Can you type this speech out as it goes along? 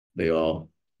They all.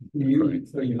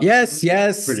 Yes,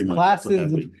 yes. Pretty much Class what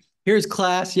is happened. here's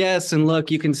class. Yes, and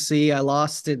look, you can see I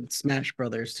lost in Smash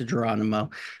Brothers to Geronimo.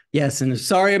 Yes, and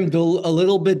sorry I'm a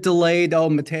little bit delayed. Oh,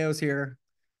 Mateo's here.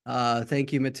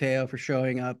 Thank you, Mateo, for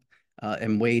showing up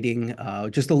and waiting.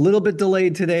 Just a little bit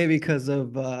delayed today because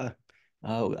of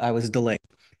I was delayed.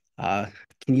 Uh,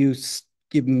 can you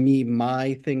give me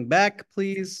my thing back,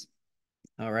 please?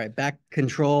 All right, back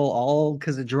control. All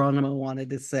because of Geronimo wanted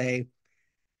to say.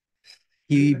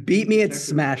 He beat me at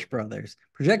Smash Brothers.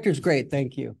 Projector's great,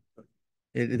 thank you.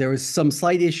 There was some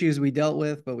slight issues we dealt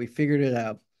with, but we figured it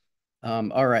out.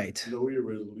 All right. Lower your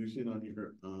resolution on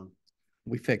your.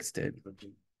 We fixed it.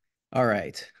 All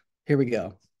right. Here we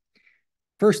go.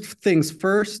 First things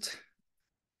first.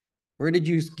 Where did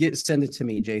you send it to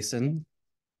me, Jason?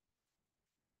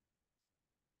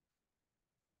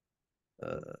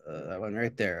 That one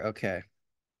right there. Okay.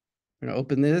 I'm gonna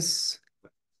open this.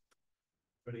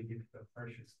 But he gets the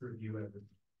harshest review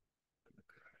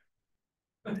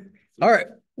ever. All right,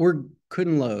 we're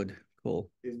couldn't load. Cool.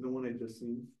 Is the one I just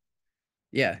seen?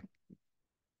 Yeah,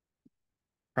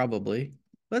 probably.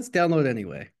 Let's download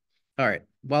anyway. All right,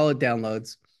 while it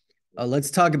downloads,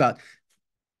 let's talk about.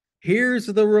 Here's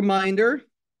the reminder.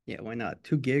 Yeah, why not?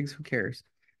 2 gigs, who cares?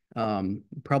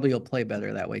 Probably you'll play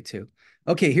better that way too.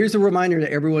 Okay, here's a reminder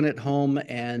to everyone at home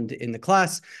and in the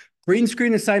class. Green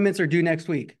screen assignments are due next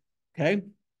week. Okay, you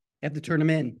have to turn them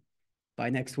in by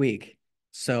next week.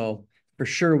 So for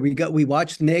sure, we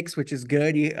watched Nick's, which is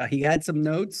good. He had some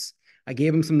notes. I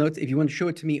gave him some notes. If you want to show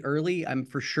it to me early, I'm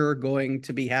for sure going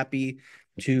to be happy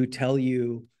to tell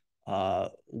you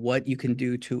what you can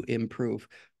do to improve.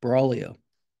 Braulio,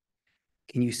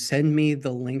 can you send me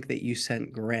the link that you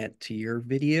sent Grant to your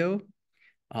video?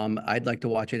 I'd like to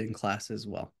watch it in class as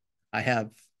well. I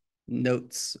have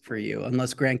notes for you,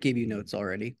 unless Grant gave you notes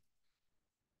already.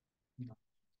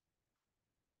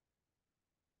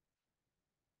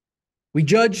 We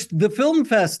judged the film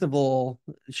festival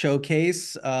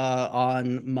showcase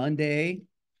on Monday,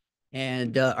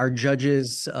 and our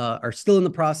judges are still in the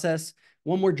process.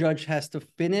 One more judge has to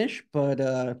finish, but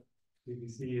did you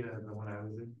see the one I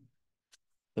was in?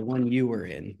 The one you were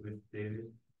in with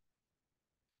David.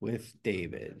 With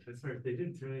David. That's right. If they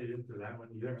didn't turn it into that one,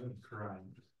 you're gonna cry.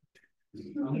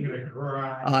 I'm gonna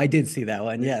cry. I did see that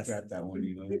one. Yes. That one,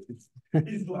 you know.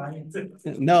 He's lying.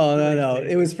 No.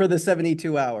 It was for the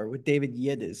 72 hour with David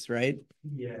Yidis, right?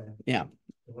 Yeah. Yeah.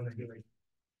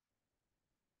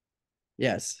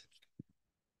 Yes.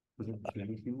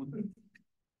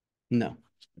 No.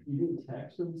 You didn't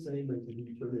text them saying like, did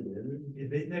you turn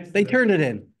it in? They turned it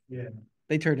in. Yeah.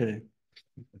 They turned it in.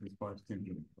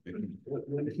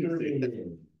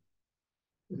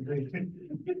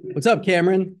 What's up,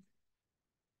 Cameron?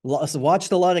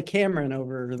 Watched a lot of Cameron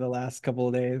over the last couple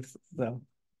of days. So,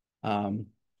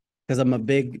 because I'm a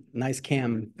big Nice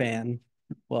Cam fan.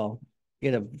 Well,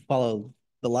 you gotta follow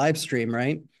the live stream,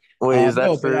 right? Wait, is that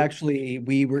no, true? but actually,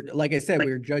 we were, like I said,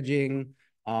 we were judging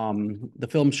the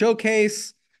film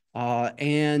showcase,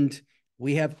 and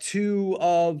we have 2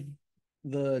 of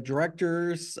the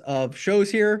directors of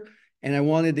shows here, and I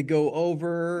wanted to go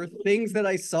over things that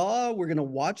I saw. We're gonna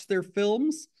watch their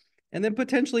films and then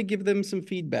potentially give them some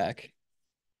feedback,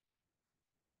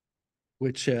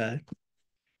 which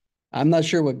I'm not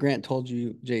sure what Grant told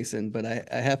you, Jason, but I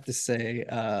have to say,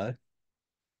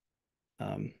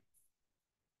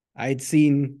 I'd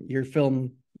seen your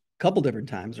film a couple different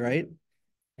times, right?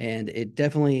 And it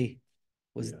definitely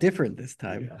was different this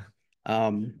time.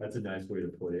 That's a nice way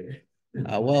to put it.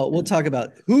 Well, we'll talk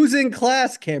about who's in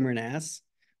class, Cameron asks.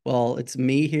 Well, it's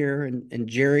me here, and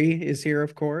Jerry is here,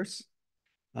 of course.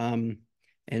 And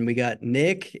we got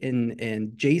Nick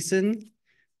and Jason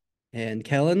and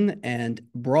Kellen and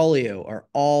Braulio are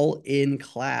all in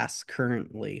class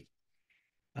currently.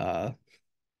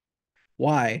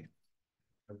 Why?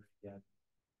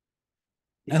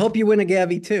 I hope you win a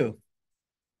Gavi too.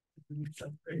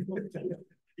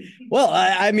 Well,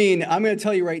 I mean, I'm going to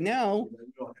tell you right now.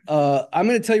 Grant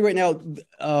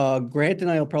and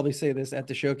I will probably say this at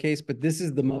the showcase, but this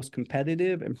is the most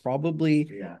competitive and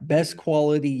probably best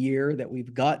quality year that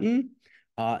we've gotten.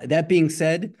 That being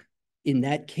said, in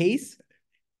that case,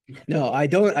 no, I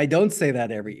don't say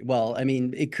that well, I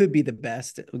mean, it could be the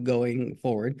best going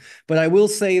forward, but I will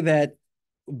say that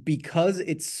because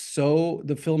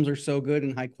the films are so good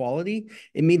and high quality,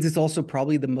 it means it's also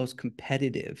probably the most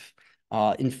competitive.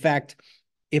 In fact,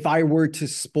 if I were to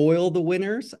spoil the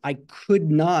winners, I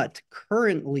could not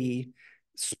currently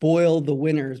spoil the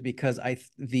winners because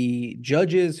the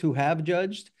judges who have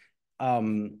judged,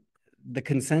 the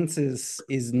consensus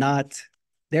is not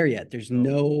there yet. There's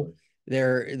no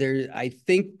I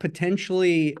think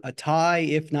potentially a tie,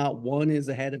 if not one is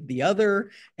ahead of the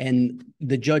other, and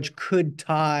the judge could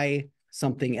tie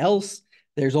something else.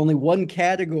 There's only one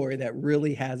category that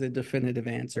really has a definitive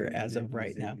answer as of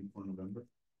right now.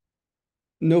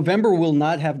 November will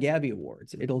not have Gabby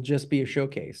Awards. It'll just be a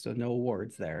showcase, so no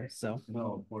awards there. So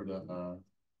No, for the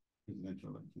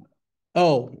presidential election.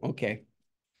 oh, okay.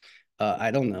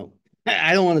 I don't know.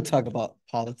 I don't want to talk about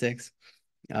politics.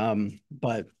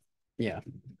 But yeah.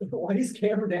 Why is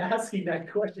Cameron asking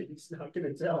that question? He's not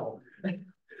gonna tell.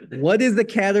 What is the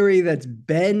category that's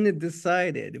been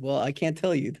decided? Well, I can't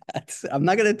tell you that. I'm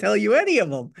not going to tell you any of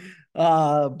them.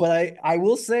 But I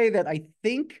will say that I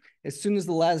think as soon as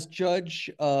the last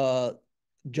judge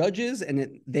judges,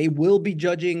 and they will be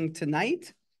judging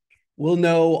tonight, we'll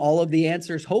know all of the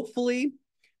answers, hopefully.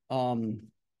 Or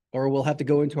we'll have to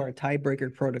go into our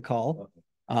tiebreaker protocol,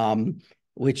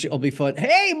 which will be fun.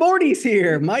 Hey, Morty's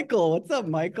here. Michael, what's up,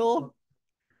 Michael?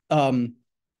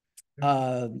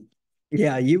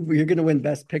 Yeah, you're gonna win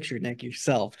Best Picture, Nick,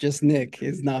 yourself. Just Nick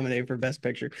is nominated for Best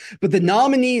Picture. But the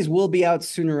nominees will be out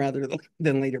sooner rather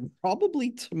than later,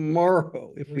 probably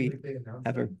tomorrow if we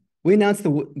have a we announced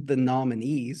the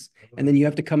nominees, and then you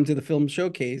have to come to the film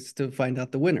showcase to find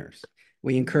out the winners.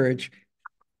 We encourage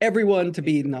everyone to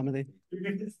be nominated. You're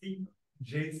gonna see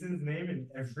Jason's name in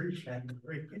every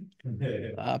category.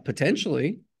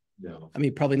 Potentially. No. I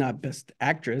mean, probably not Best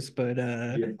Actress, but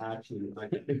Actually, I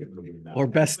can think of them now. or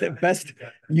best.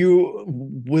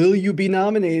 Will you be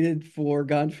nominated for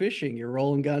Gone Fishing? Your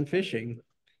role in Gone Fishing?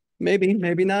 Maybe,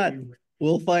 maybe not.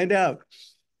 We'll find out.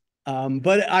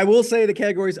 But I will say the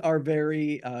categories are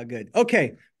very good.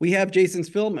 Okay, we have Jason's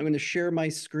film. I'm going to share my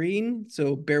screen,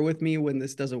 so bear with me when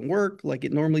this doesn't work like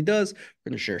it normally does.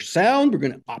 We're going to share sound. We're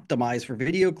going to optimize for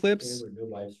video clips.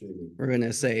 We're going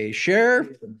to say share.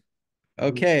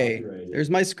 Okay,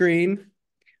 there's my screen.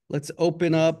 Let's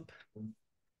open up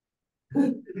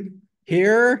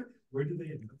here. Where do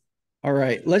they? All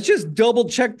right, let's just double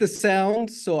check the sound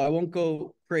so I won't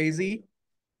go crazy.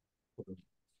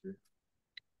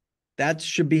 That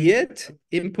should be it.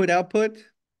 Input, output.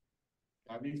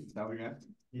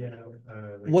 Yeah.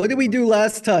 What did we do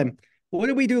last time? What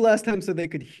did we do last time so they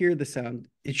could hear the sound?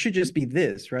 It should just be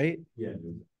this, right? Yeah.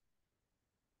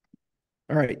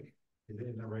 All right.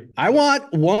 Right? I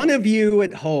want one of you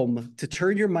at home to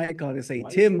turn your mic on and say,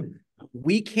 Tim,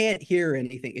 we can't hear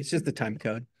anything. It's just the time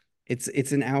code. It's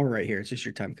an hour right here. It's just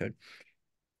your time code.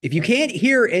 If you can't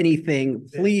hear anything,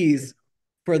 please,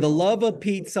 for the love of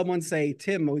Pete, someone say,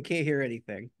 Tim, we can't hear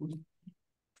anything.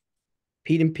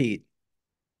 Pete and Pete.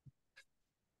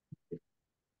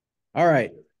 All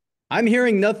right. I'm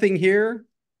hearing nothing here.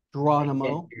 Geronimo. I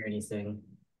can't hear anything.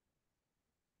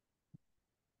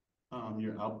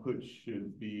 Your output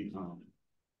should be All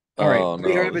right, Oh, we're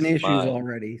no, having it's issues mine.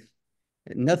 already.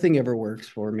 Nothing ever works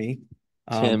for me.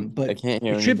 Tim, But I can't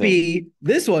hear it should anything. be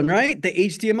this one, right? The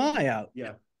HDMI out.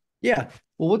 Yeah. Yeah.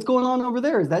 Well, what's going on over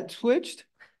there? Is that switched?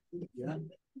 Yeah.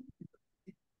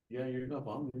 Yeah, you're not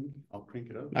volume. I'll crank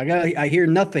it up. I hear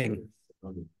nothing.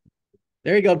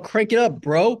 There you go. Crank it up,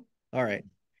 bro. All right.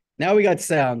 Now we got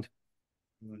sound.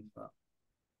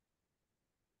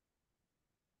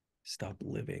 Stop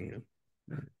living.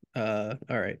 All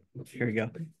right. Here we go.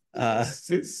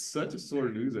 It's such a sore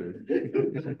loser.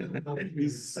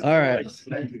 All right.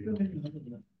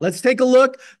 Let's take a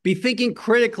look. Be thinking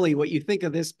critically what you think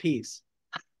of this piece.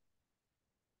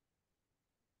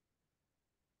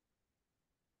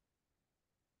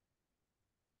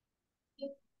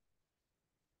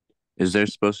 Is there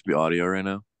supposed to be audio right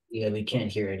now? Yeah, we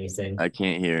can't hear anything. I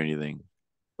can't hear anything.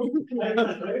 All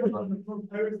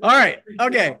right.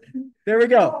 Okay. There we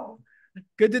go.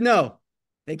 Good to know.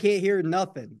 They can't hear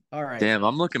nothing. All right. Damn,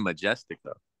 I'm looking majestic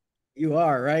though. You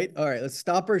are, right? All right. Let's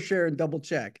stop our share and double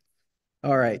check.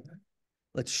 All right.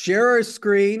 Let's share our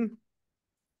screen.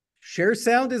 Share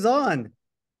sound is on.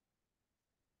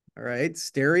 All right.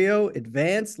 Stereo,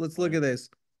 advanced. Let's look at this.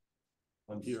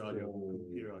 Computer audio.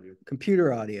 Computer audio.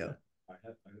 Computer audio.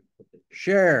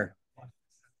 Share.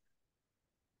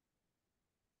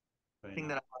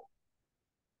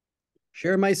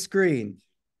 Share my screen.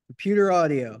 Computer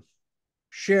audio.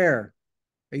 Share.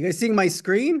 Are you guys seeing my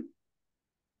screen?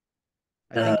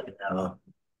 No,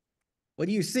 What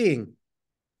are you seeing?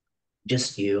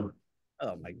 just you.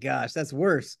 Oh my gosh, that's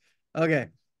worse. Okay.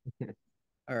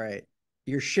 All right.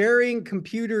 You're sharing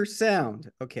computer sound.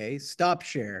 Okay, stop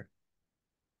share.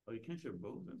 Oh, you can't share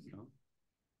both,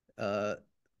 no?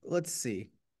 Let's see.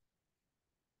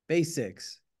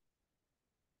 Basics.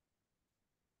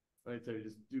 All right, so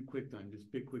just do QuickTime.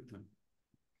 Just pick QuickTime.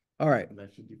 All right.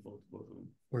 That should default to both of them.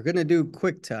 We're gonna do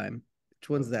QuickTime. Which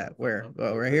one's that? Where?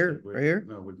 Oh, right here? Right here?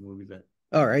 No, which movie's that?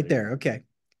 Oh, right there. Okay.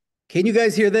 Can you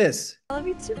guys hear this? I love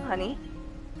you too, honey.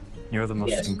 You're the most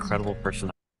Yes. incredible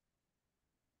person.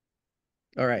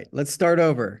 All right, let's start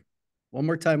over. One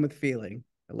more time with feeling.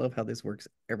 I love how this works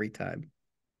every time.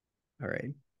 All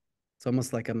right. It's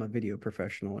almost like I'm a video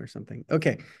professional or something.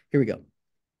 Okay, here we go.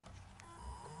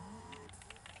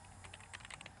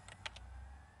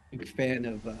 Big fan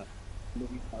of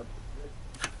movie Harper.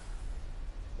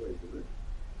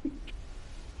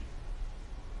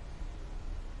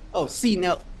 Oh, see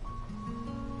now.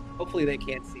 Hopefully they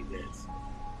can't see this.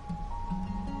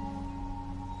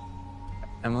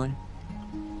 Emily,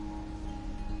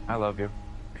 I love you.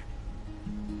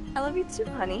 I love you too,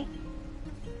 honey.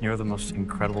 You're the most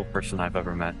incredible person I've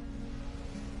ever met.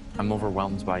 I'm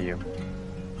overwhelmed by you.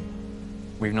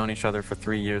 We've known each other for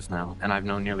 3 years now, and I've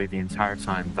known nearly the entire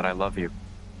time that I love you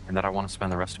and that I want to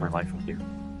spend the rest of my life with you.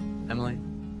 Emily,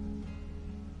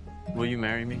 will you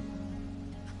marry me?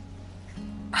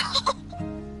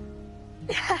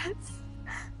 Yes.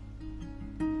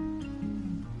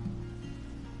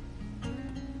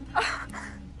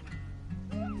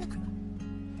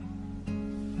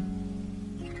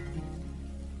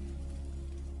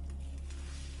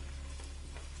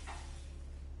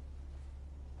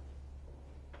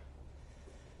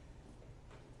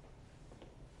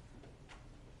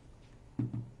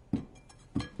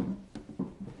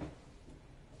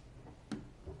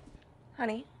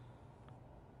 Honey,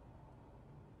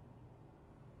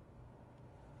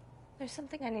 there's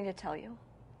something I need to tell you.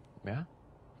 Yeah?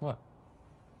 What?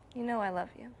 You know I love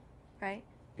you, right?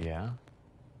 Yeah?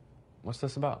 What's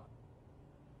this about?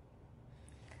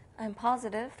 I'm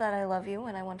positive that I love you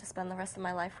and I want to spend the rest of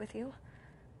my life with you.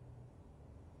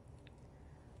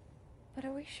 But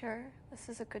are we sure this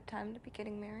is a good time to be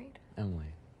getting married?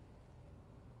 Emily,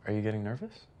 are you getting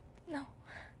nervous? No.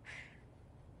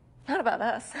 Not about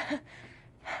us.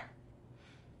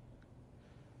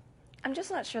 I'm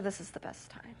just not sure this is the best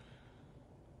time.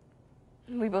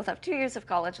 We both have 2 years of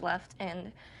college left,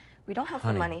 and we don't have the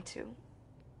Honey. money to.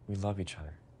 We love each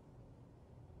other.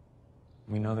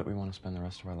 We know that we want to spend the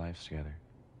rest of our lives together.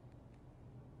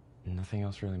 Nothing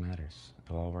else really matters.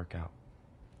 It'll all work out.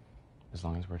 As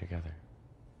long as we're together.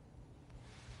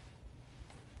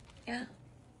 Yeah.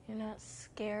 You're not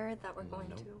scared that we're going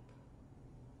Nope. to.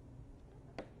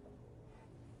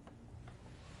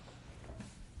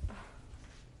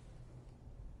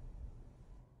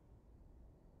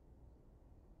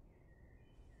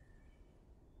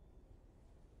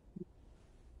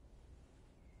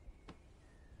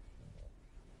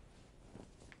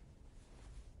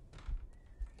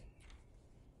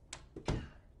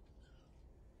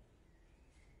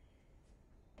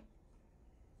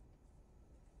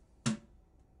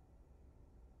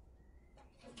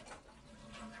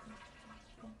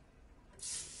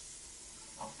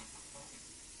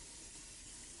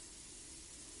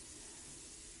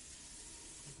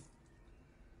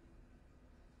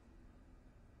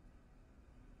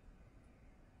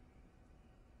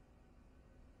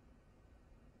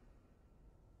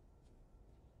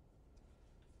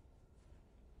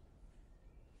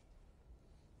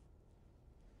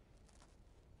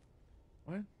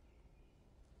 What?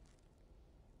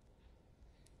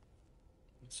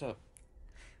 What's up?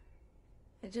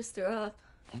 I just threw up.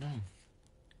 Oh no.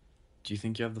 Do you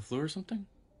think you have the flu or something?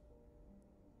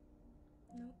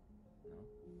 No.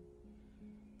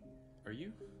 Are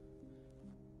you?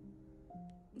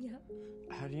 Yeah.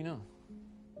 How do you know?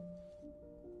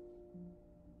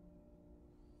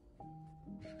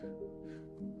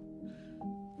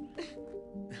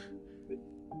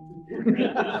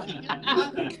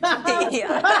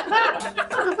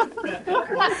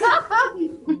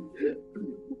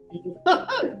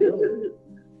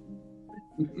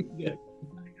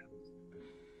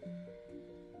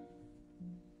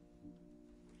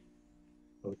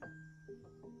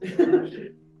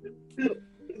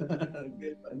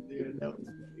 Good one, dude. That was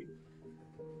funny.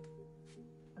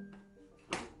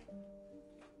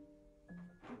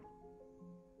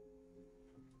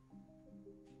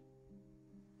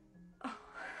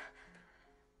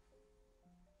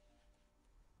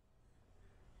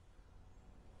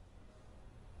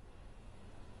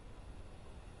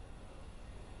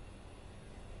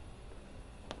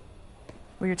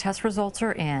 Well, your test results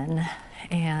are in,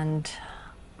 and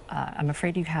I'm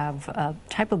afraid you have a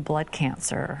type of blood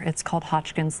cancer. It's called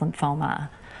Hodgkin's lymphoma.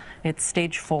 It's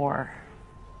stage 4.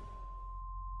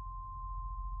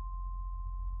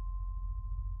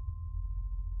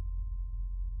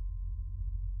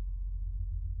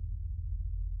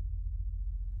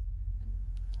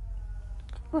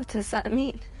 What does that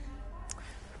mean?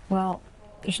 Well,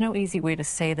 There's no easy way to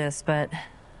say this, but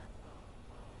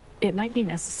it might be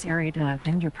necessary to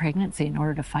end your pregnancy in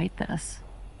order to fight this.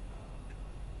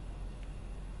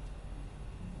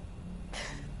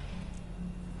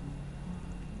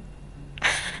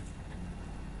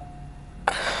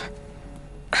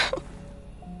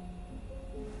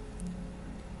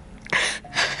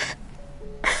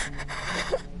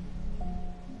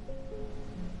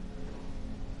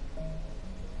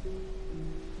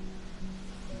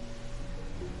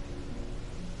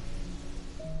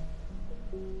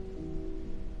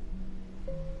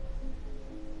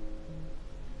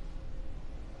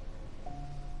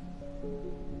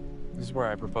 This is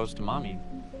where I proposed to Mommy.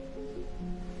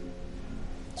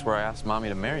 It's where I asked Mommy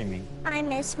to marry me. I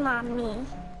miss Mommy.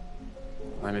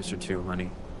 I miss her too,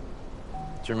 honey. Do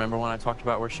you remember when I talked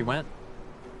about where she went?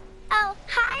 Oh,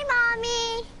 hi,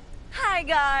 Mommy. Hi,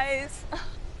 guys.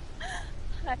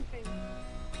 Hi, baby.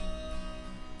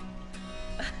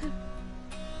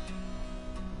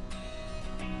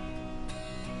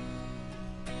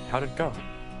 How'd it go?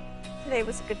 Today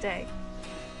was a good day.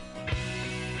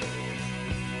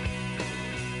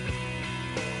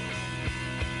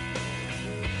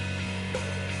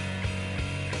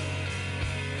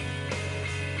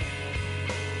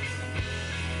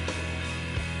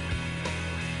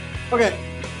 Okay.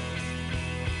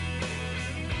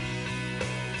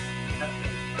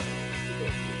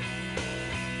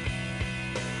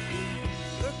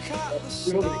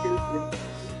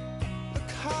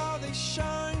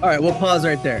 All right, we'll pause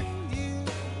right there.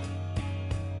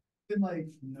 Been like,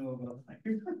 know about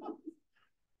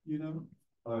you know?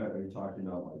 Are you talking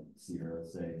about like Sierra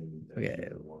saying? That Okay, she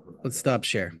doesn't want her let's stop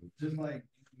share. Just like.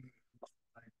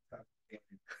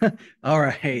 All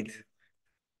right.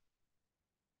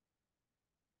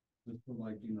 Just for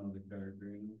like, you know, the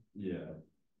character. Yeah.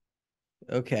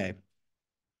 Okay.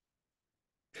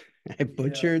 I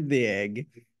butchered the egg.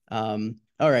 All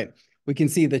right. We can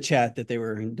see the chat that they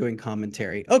were doing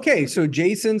commentary. Okay, so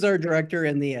Jason's our director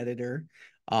and the editor.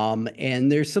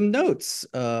 And there's some notes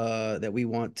that we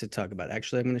want to talk about.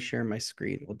 Actually, I'm going to share my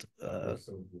screen.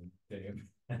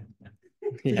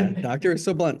 Yeah, Doctor is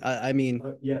so blunt. I mean,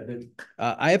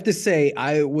 I have to say,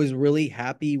 I was really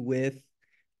happy with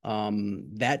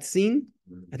that scene.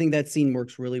 I think that scene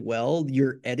works really well.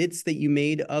 Your edits that you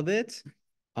made of it.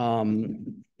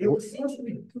 It was supposed to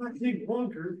be crashing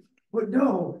longer, but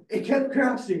no, it kept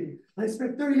crashing. I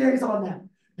spent 30 days on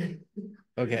that.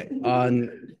 Okay,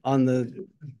 on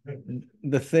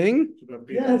the thing.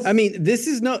 Yes. I mean, this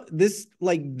is not this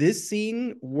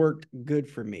scene worked good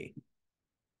for me.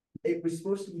 It was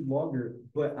supposed to be longer,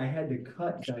 but I had to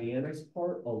cut Diana's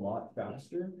part a lot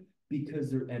faster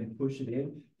because and push it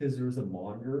in because there was a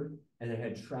monitor and it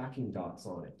had tracking dots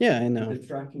on it. Yeah, I know. The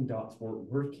tracking dots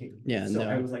weren't working. Yeah, so no.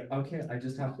 I was like, okay, I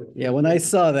just have to. Yeah, when I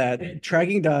saw that,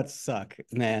 tracking dots suck,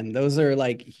 man. Those are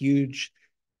like huge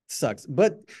sucks.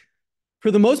 But for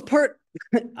the most part,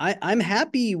 I'm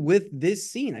happy with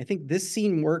this scene. I think this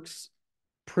scene works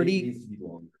pretty. It needs to be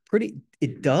longer.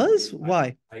 It does?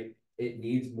 Why? It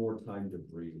needs more time to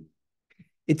breathe.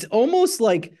 It's almost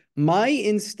like my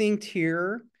instinct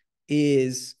here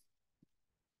is.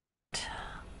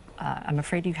 I'm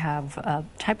afraid you have a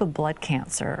type of blood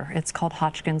cancer. It's called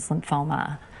Hodgkin's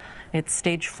lymphoma. It's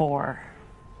stage 4.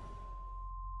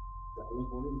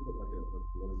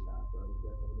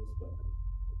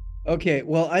 Okay,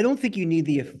 well, I don't think you need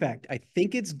the effect. I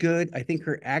think it's good. I think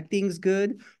her acting's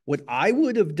good. What I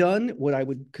would have done, what I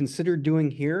would consider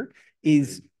doing here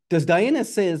is, does Diana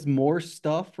says more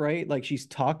stuff, right? Like she's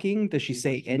talking. Does she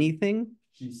say anything?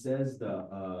 She says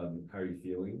how are you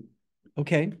feeling?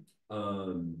 Okay.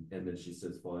 And then she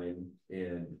says fine.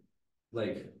 And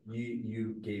like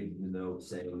you gave the note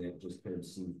saying that just kind of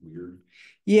seemed weird.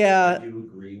 Yeah. Do you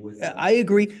agree with that? I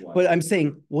agree, but I'm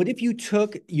saying, what if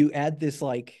you add this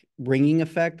like ringing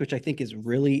effect, which I think is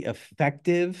really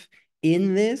effective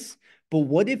in this, but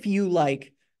what if you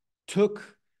like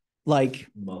took like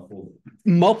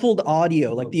muffled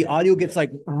audio, like the audio gets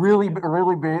like really big,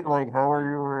 like how are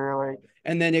you really,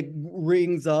 and then it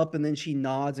rings up and then she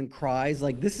nods and cries.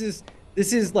 Like this is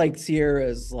like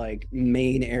Sierra's like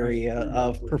main area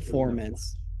of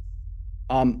performance.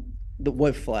 The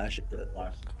what flash?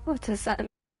 What does that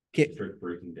Start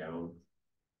breaking down.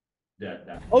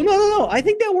 That. Oh no! I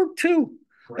think that worked too.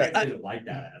 Craig didn't like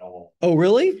that at all. Oh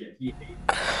really? Yeah,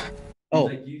 oh,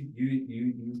 like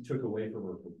you took away from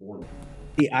her performance.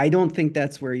 I don't think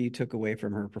that's where you took away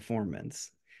from her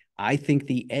performance. I think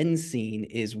the end scene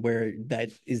is where that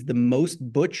is the most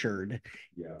butchered.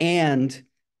 Yeah. And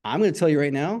I'm going to tell you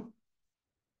right now,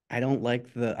 I don't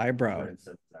like the eyebrow.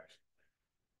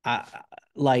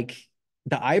 Like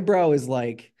the eyebrow is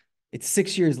like it's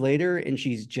 6 years later and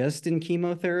she's just in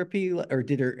chemotherapy, or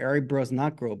did her eyebrows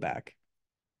not grow back?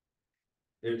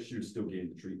 If she was still getting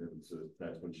the treatment, so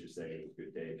that's when she was saying it was a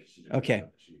good day. She just Okay.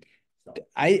 she stopped.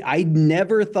 I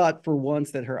never thought for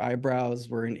once that her eyebrows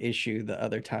were an issue the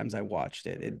other times I watched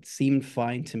it. It seemed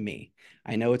fine to me.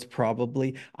 I know it's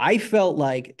probably, I felt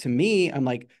like, to me, I'm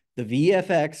like, the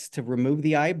VFX to remove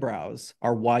the eyebrows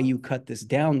are why you cut this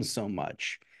down so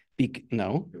much.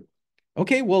 No.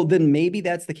 Okay, well, then maybe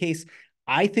that's the case.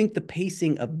 I think the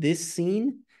pacing of this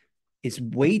scene is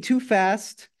way too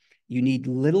fast. You need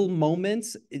little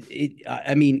moments.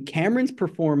 I mean, Cameron's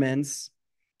performance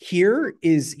here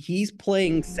is he's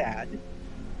playing sad.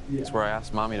 It's where I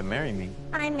asked mommy to marry me.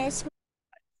 I miss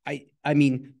I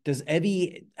mean, does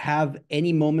Evie have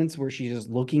any moments where she's just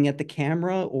looking at the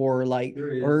camera, or like,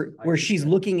 or where she's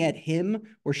looking at him,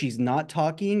 where she's not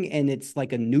talking and it's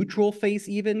like a neutral face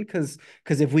even? Because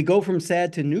if we go from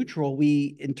sad to neutral,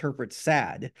 we interpret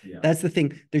sad. Yeah. That's the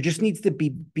thing. There just needs to be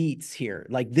beats here.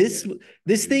 Like this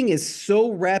thing is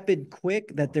so rapid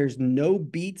quick that there's no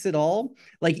beats at all.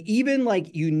 Like even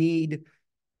like you need.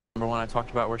 Remember when I talked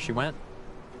about where she went?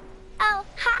 Oh,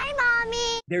 hi,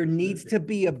 Mommy. There needs to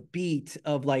be a beat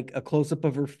of like a close-up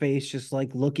of her face, just like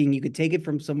looking. You could take it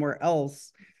from somewhere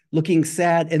else, looking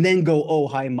sad, and then go, oh,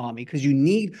 hi, mommy. Because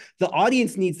the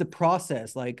audience needs to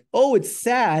process like, oh, it's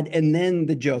sad. And then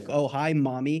the joke, oh, hi,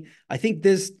 mommy. I think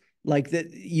this, like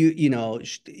that,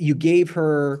 you gave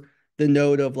her the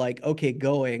note of like, okay,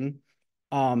 going.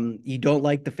 You don't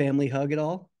like the family hug at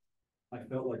all? I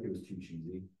felt like it was too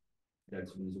cheesy.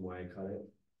 That's the reason why I cut it.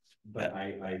 But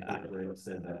I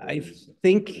said that. I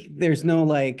think there's no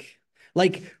like,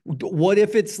 what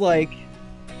if it's like,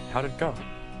 How'd it go?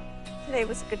 Today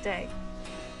was a good day.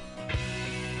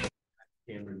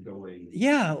 Cameron going.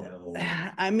 yeah,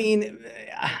 I mean,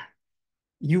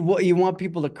 you want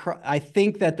people to cry. I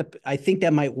think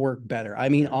that might work better. I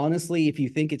mean, honestly, if you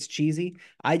think it's cheesy,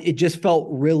 it just felt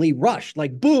really rushed.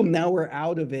 Like, boom, now we're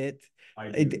out of it.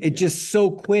 It just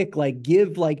so quick. Like,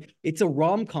 it's a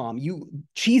rom-com.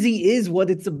 Cheesy is what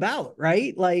it's about,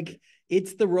 right? Like,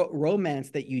 it's the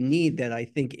romance that you need that I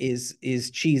think is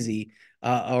cheesy,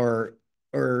 or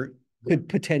could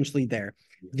potentially there.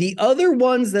 The other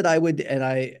ones that I would, and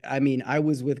I mean, I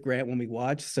was with Grant when we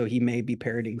watched, so he may be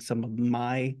parroting some of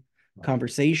my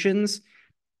conversations.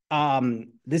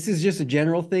 This is just a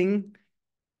general thing.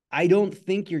 I don't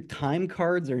think your time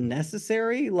cards are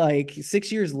necessary. Like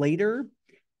 6 years later,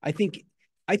 I think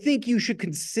you should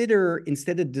consider,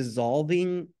 instead of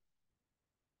dissolving,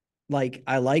 like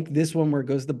I like this one where it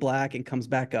goes to black and comes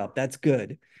back up. That's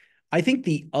good. I think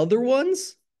the other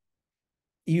ones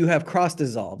you have cross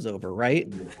dissolves over,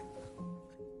 right?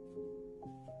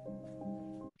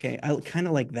 Okay, I kind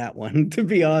of like that one, to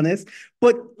be honest.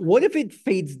 But what if it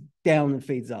fades down and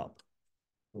fades up?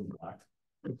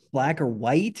 Black or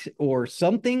white or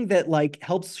something that like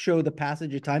helps show the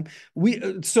passage of time.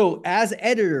 So as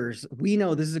editors, we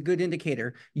know this is a good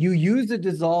indicator. You use the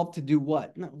dissolve to do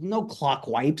what? No clock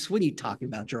wipes. What are you talking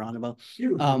about, Geronimo?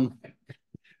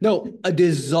 No, a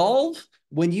dissolve,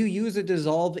 when you use a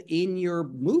dissolve in your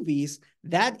movies,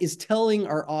 that is telling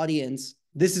our audience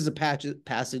this is a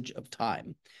passage of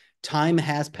time. Time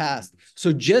has passed.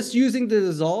 So just using the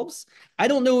dissolves, I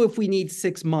don't know if we need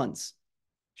 6 months.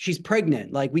 She's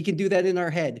pregnant. Like, we can do that in our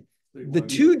head. The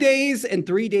 2 days and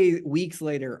 3 weeks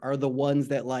later are the ones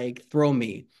that like throw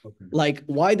me. Okay. Like,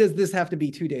 why does this have to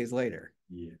be 2 days later?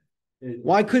 Yeah.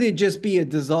 Why could it just be a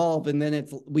dissolve and then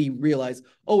we realize,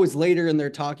 oh, it's later and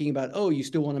they're talking about, oh, you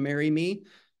still want to marry me?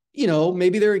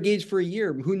 Maybe they're engaged for a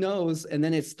year. Who knows? And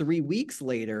then it's 3 weeks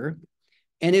later.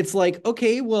 And it's like,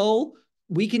 okay, well,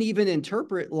 we can even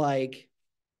interpret like,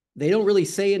 they don't really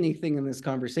say anything in this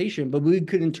conversation, but we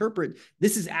could interpret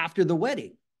this is after the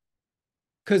wedding.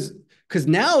 Because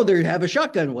now they have a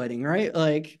shotgun wedding, right?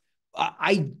 Like,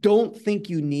 I don't think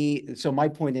you need. So my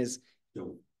point is,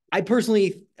 I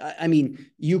personally, I mean,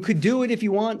 you could do it if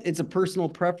you want. It's a personal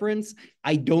preference.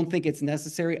 I don't think it's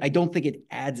necessary. I don't think it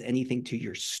adds anything to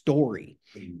your story.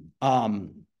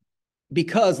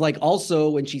 Because like also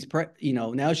when she's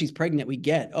now she's pregnant, we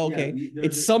get, okay,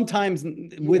 it's sometimes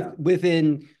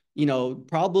within,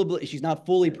 probably she's not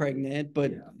fully pregnant,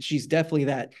 but she's definitely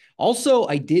that. Also,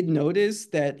 I did notice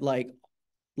that like,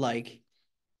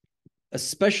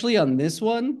 especially on this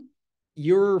one,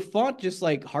 your font just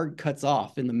like hard cuts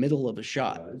off in the middle of a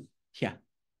shot. Yeah.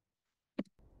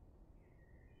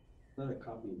 Not a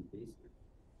copy and paste.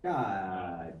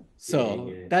 God.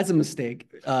 So that's a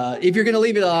mistake. If you're gonna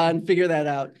leave it on, figure that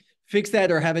out. Fix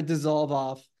that or have it dissolve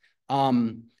off.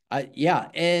 Yeah,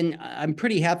 and I'm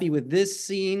pretty happy with this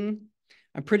scene.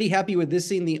 I'm pretty happy with this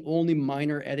scene. The only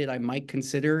minor edit I might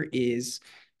consider is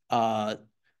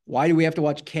why do we have to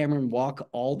watch Cameron walk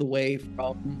all the way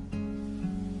from,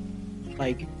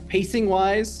 like, pacing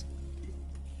wise?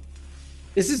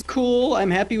 This is cool.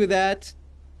 I'm happy with that.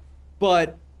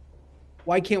 But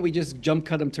why can't we just jump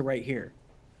cut him to right here?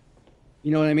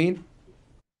 You know what I mean?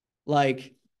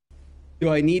 Like, do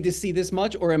I need to see this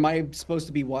much, or am I supposed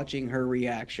to be watching her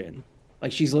reaction?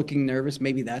 Like, she's looking nervous.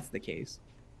 Maybe that's the case.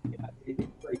 Yeah, Do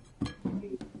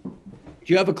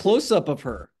you have a close up of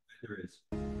her? there is.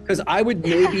 Because I would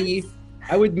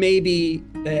maybe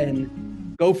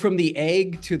then go from the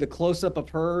egg to the close up of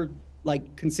her,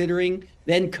 like considering,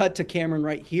 then cut to Cameron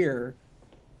right here.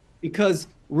 Because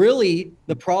really,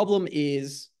 the problem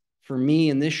is for me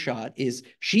in this shot is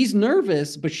she's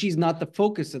nervous, but she's not the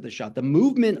focus of the shot. The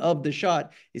movement of the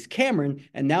shot is Cameron,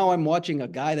 and now I'm watching a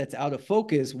guy that's out of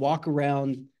focus walk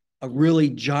around a really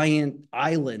giant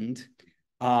island,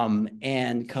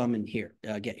 and come in here,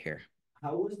 get here.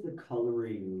 How was the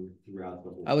coloring throughout the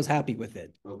whole? I was happy with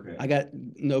it. Okay. I got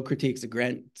no critiques. Did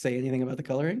Grant say anything about the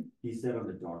coloring? He said on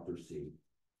the doctor scene,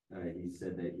 he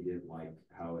said that he didn't like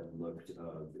how it looked.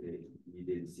 He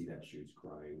didn't see that she was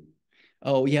crying.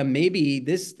 Oh yeah, maybe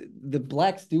the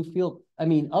blacks do feel. I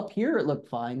mean, up here it looked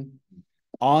fine.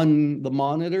 On the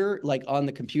monitor, like on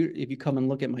the computer, if you come and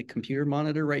look at my computer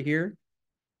monitor right here,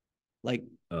 like.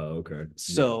 Oh, okay.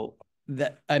 So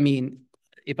that, I mean,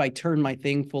 if I turn my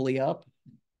thing fully up,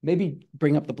 maybe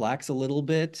bring up the blacks a little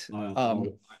bit.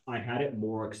 I had it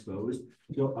more exposed.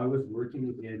 So I was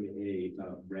working in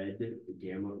a red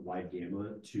gamma, wide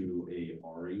gamma to a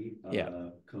RE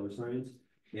color science.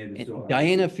 And so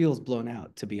Diana feels blown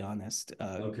out, to be honest.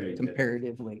 Okay.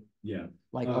 Comparatively. Yeah.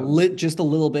 Like just a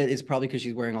little bit is probably because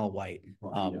she's wearing all white.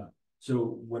 Yeah.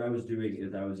 So what I was doing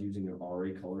is I was using an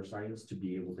RE color science to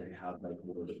be able to have like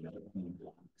more of the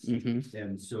blacks.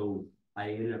 And so I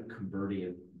ended up converting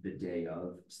it the day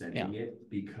of sending it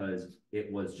because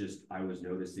it was just, I was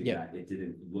noticing that it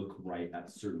didn't look right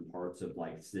at certain parts of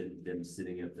like them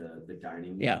sitting at the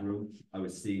dining room. I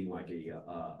was seeing like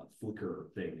a flicker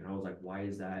thing, and I was like, why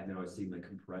is that? And I was seeing the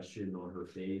compression on her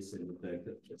face, and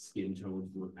the skin tones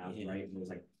weren't as right. And I was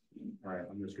like, all right,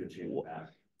 I'm just gonna change it back.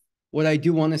 What I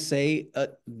do want to say,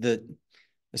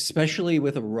 especially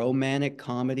with a romantic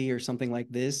comedy or something like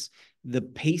this, the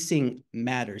pacing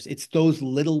matters. It's those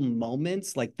little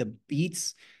moments, like the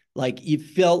beats, like you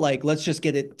felt like, let's just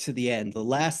get it to the end. The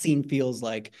last scene feels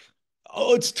like,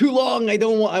 oh, it's too long. I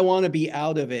want to be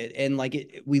out of it. And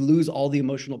like we lose all the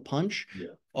emotional punch. Yeah.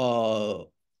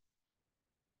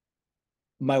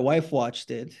 My wife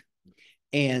watched it,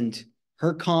 and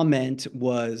her comment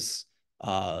was,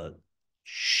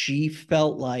 she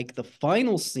felt like the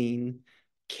final scene,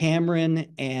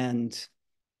 Cameron and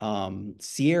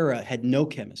Sierra had no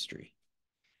chemistry.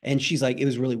 And she's like, it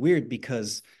was really weird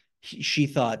because she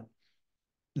thought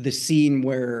the scene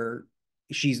where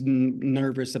she's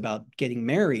nervous about getting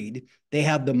married, they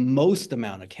have the most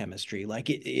amount of chemistry. Like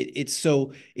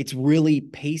it's really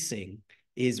pacing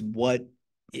is what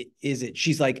is it.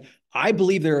 She's like, I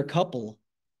believe they're a couple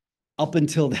up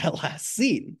until that last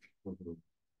scene.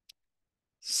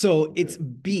 So it's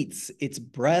beats, it's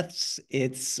breaths,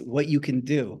 it's what you can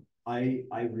do. I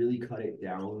really cut it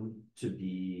down to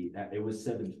be, it was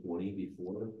 7:20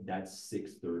 before, that's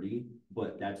 6:30,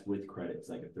 but that's with credits,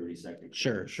 like a 30-second.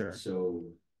 Sure. So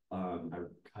I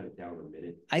cut it down a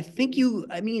minute. I think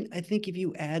if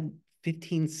you add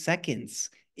 15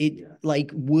 seconds, it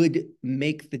like would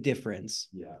make the difference.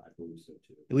 Yeah, I believe so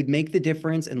too. It would make the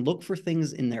difference, and look for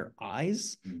things in their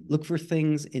eyes, look for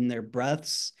things in their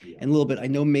breaths, and a little bit. I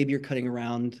know maybe you're cutting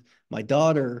around my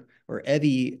daughter or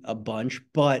Evie a bunch,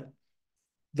 but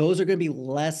those are going to be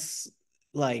less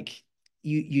like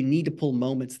you need to pull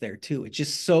moments there too. It's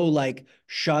just so like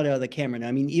shot out of the camera. And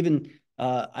I mean, even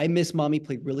I Miss Mommy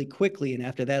played really quickly, and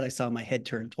after that I saw my head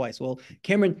turn twice. Well,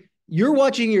 Cameron, you're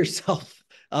watching yourself.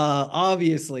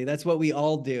 Obviously, that's what we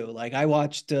all do. Like I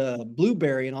watched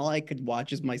Blueberry, and all I could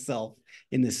watch is myself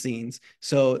in the scenes.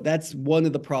 So that's one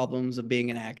of the problems of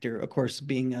being an actor. Of course,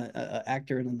 being an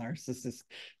actor and a narcissist.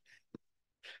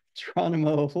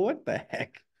 Geronimo, what the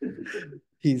heck?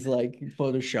 He's like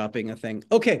photoshopping a thing.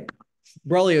 Okay,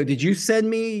 Braulio, did you send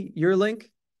me your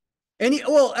link?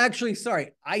 Well, actually,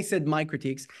 sorry, I said my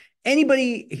critiques.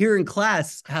 Anybody here in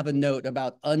class have a note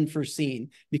about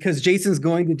unforeseen? Because Jason's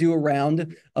going to do a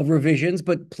round of revisions,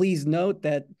 but please note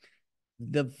that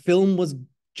the film was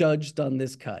judged on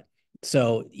this cut.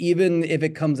 So even if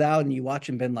it comes out and you watch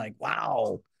and been like,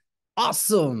 wow,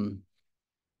 awesome.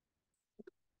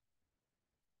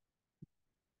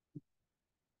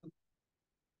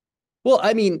 Well,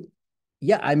 I mean,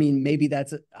 Yeah, I mean, maybe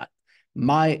that's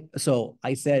so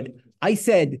I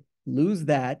said lose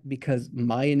that because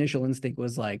my initial instinct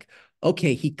was like,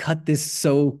 okay, he cut this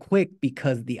so quick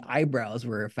because the eyebrows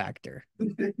were a factor. I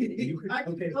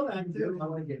want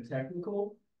to get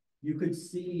technical. You could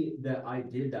see that I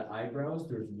did the eyebrows.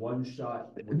 There's one shot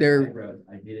with the eyebrows.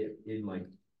 I did it in like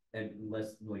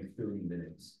less than like 30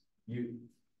 minutes. You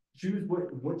choose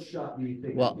what shot do you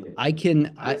think Well, I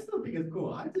did? I still think it's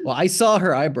cool. I saw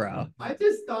her eyebrow. I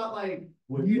just thought like,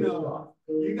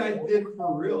 you guys did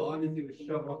for real. Honestly, was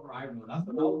shove up her eyebrow. That's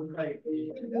what I was like.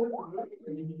 You can do it for real,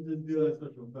 and you can just do that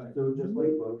special effect. So just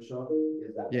like Photoshop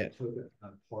is that Yeah. I took a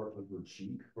part of her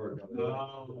cheek or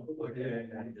Okay.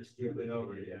 and just do it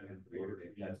over. Yeah,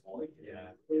 that's all.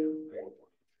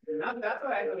 That's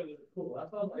why I thought it was cool.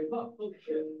 That's why I was like, oh, holy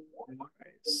shit.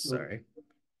 Sorry.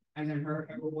 And then her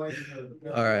wife.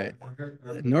 All right.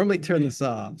 Normally turn this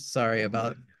off. Sorry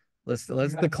about. Let's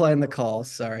decline the call.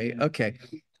 Sorry. Okay.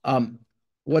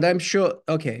 What I'm sure.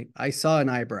 Okay, I saw an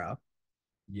eyebrow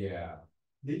Yeah.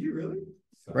 Did you really?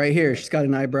 right here. She's got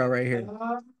an eyebrow right here.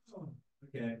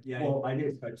 Okay. Yeah. Well, I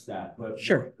didn't touch that, but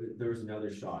Sure. There's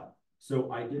another shot.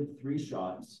 So I did 3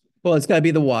 shots. Well, it's got to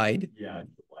be the wide. Yeah.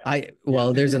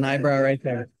 There's an eyebrow right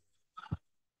there.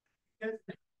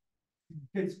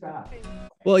 It's fast.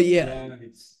 Well, yeah.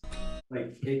 It's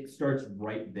like it starts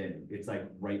right then. It's like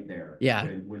right there. Yeah.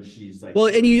 When she's like. Well,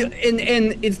 and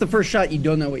it's the first shot. You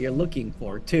don't know what you're looking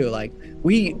for too. Like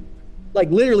we, like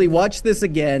literally watch this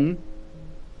again,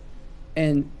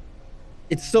 and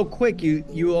it's so quick.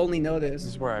 You only notice.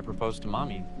 This is where I proposed to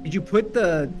mommy. Did you put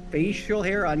the facial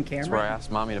hair on camera? This is where I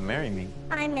asked mommy to marry me.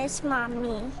 I miss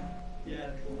mommy.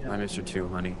 I miss her too,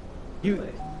 honey. Do You.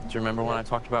 you remember when I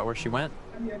talked about where she went?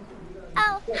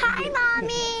 Oh, hi,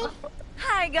 mommy.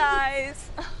 Hi, guys.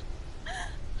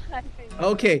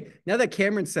 Okay, now that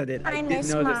Cameron said it, I didn't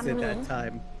miss notice at mommy. that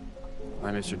time.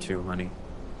 I miss her too, honey.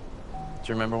 Do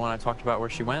you remember when I talked about where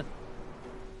she went?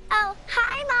 Oh,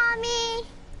 hi, mommy.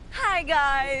 Hi,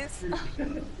 guys.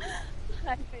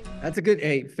 That's a good.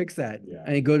 Hey, fix that. Yeah.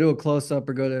 And go to a close up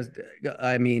or go to.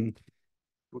 I mean,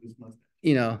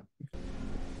 you know.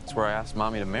 It's where I asked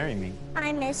mommy to marry me.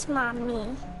 I miss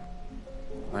mommy.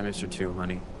 I miss her too,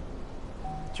 honey. Do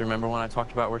you remember when I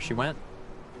talked about where she went?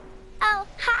 Oh,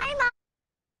 hi,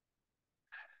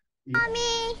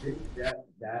 mommy.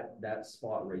 That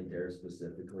spot right there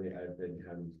specifically, I've been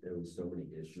having there was so many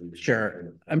issues.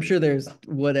 Sure, I'm sure there's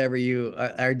whatever you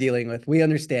are dealing with. We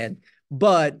understand,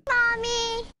 but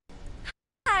Mommy.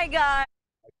 Hi, guys.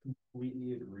 I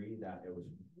completely agree that it was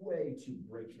way too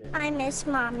breakneck. I miss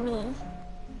mommy.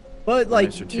 but I like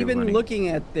miss her too, even honey. looking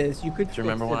at this, you could. Do you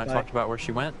remember when I talked about where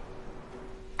she went?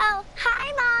 Oh,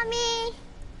 hi, mommy.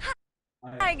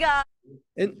 Hi, guys.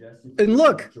 And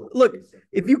look,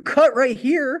 if you cut right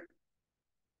here,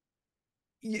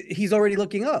 he's already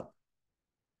looking up.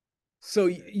 So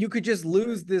you could just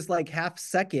lose this like half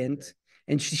second,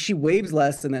 and she waves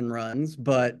less and then runs.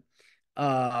 But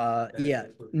yeah,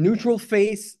 neutral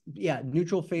face. Yeah,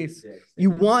 neutral face.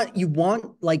 You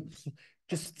want like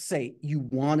just say you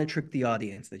want to trick the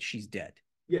audience that she's dead.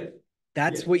 Yeah.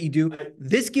 That's what you do.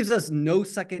 This gives us no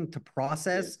second to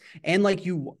process, and like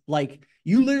you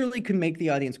literally can make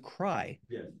the audience cry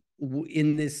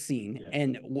in this scene.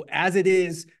 And as it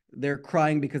is, they're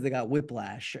crying because they got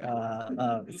whiplash.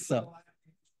 So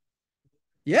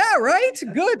yeah, right.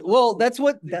 Good. Well, that's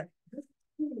what that.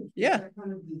 Yeah.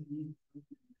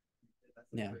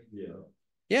 Yeah,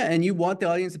 and you want the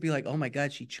audience to be like, "Oh my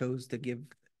God, she chose to give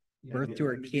birth to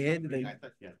her kid."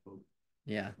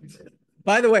 Yeah.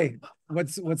 By the way,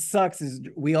 what sucks is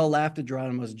we all laughed at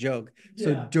Geronimo's joke.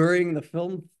 So during the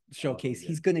film showcase,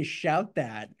 he's gonna shout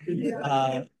that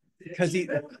because he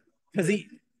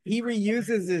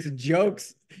reuses his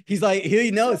jokes. He's like,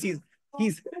 he knows he's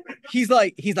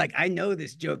like, I know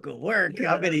this joke will work.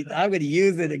 I'm gonna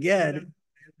use it again.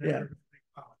 Yeah.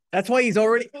 That's why he's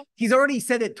already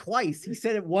said it twice. He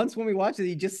said it once when we watched it.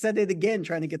 He just said it again,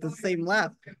 trying to get the same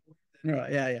laugh.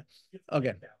 Yeah.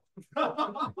 Okay.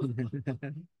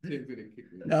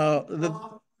 No,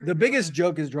 the biggest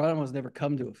joke is Geronimo's never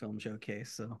come to a film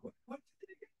showcase. So,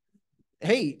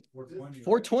 hey,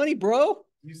 420, bro.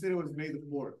 You said it was May the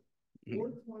 4th.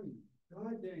 420.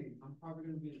 God dang, I'm probably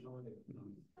gonna be in holiday.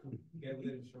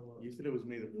 You said it was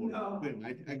May the 4th. No.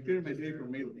 I cleared my day for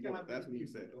May the 4th. That's what you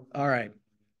said. All right.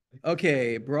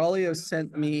 Okay, Braulio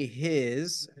sent me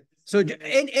his. So,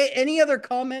 any other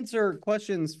comments or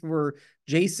questions for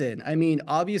Jason? I mean,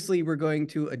 obviously, we're going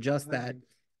to adjust that.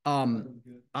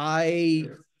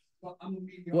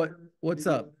 What's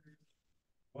up?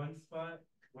 One spot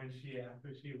when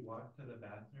after she walked to the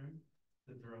bathroom,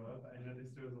 to throw up. I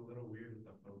noticed it was a little weird with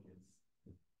the focus.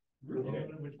 Okay.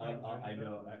 I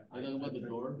know. I know about the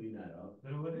door. Clean that up.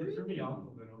 It threw me off a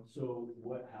little. So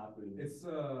what happened? It's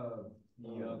the other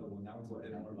one. That one's a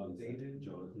bit more updated.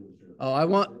 Oh, I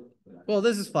want. Well,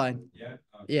 this is fine. Yeah.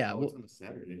 Yeah. Oh, it's on a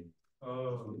Saturday.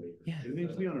 Oh. Yeah. Isn't it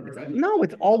usually on a Friday? No,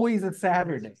 it's always a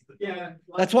Saturday. Yeah.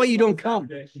 That's why you don't come.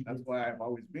 That's why I've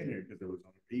always been here, because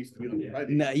it used to be on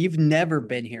Friday. No, you've never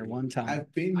been here one time.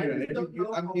 I've been here.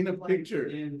 I'm in a picture.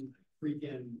 In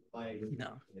freaking like.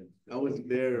 No. I was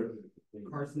there.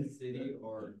 Carson City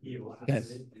or Evil.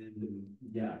 Yes.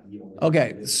 Yeah.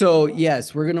 Okay, so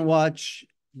yes, we're gonna watch.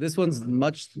 This one's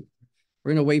much.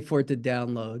 We're gonna wait for it to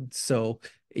download. So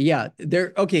yeah,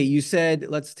 there. Okay, you said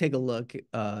let's take a look.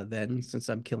 Then since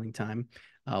I'm killing time,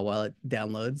 while it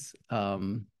downloads.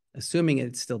 Assuming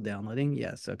it's still downloading.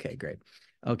 Yes. Okay. Great.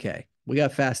 Okay, we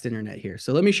got fast internet here.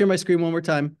 So let me share my screen one more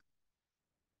time.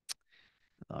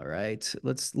 All right,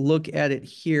 let's look at it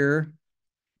here.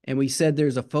 And we said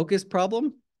there's a focus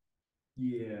problem.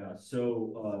 Yeah,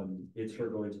 so it's her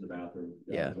going to the bathroom.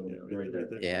 Yeah. Right there.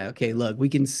 Yeah. Okay. Look, we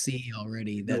can see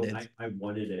already that No, it's. I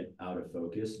wanted it out of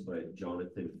focus, but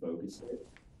Jonathan focused it,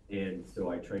 and so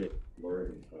I tried to blur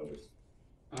it and pose.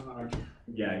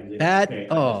 Yeah. That- okay,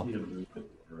 oh. I just need to move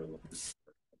it for a little bit.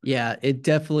 Yeah, it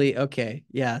definitely. Okay.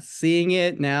 Yeah, seeing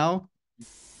it now.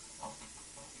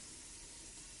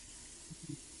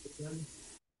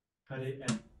 Cut it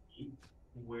at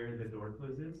where the door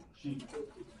closes. Can't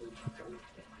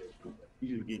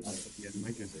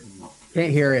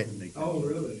hear it. Oh,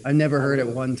 really? I've never heard it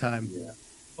one time. Yeah.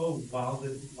 Oh, while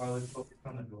it's focused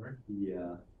on the door.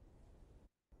 Yeah.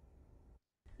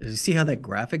 Did you see how that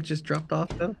graphic just dropped off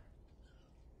though?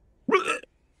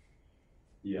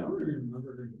 Yeah.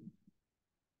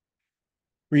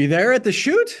 Were you there at the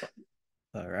shoot?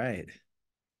 All right.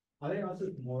 I think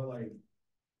also more like.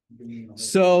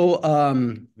 So,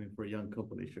 For a young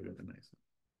couple, they should have been nice.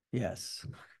 yes.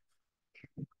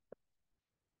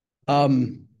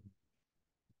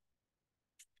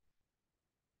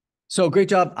 So great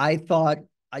job. I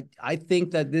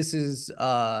think that this is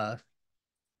I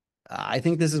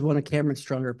think this is one of Cameron's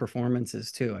stronger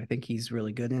performances too. I think he's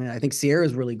really good in it. I think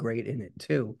Sierra's really great in it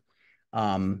too.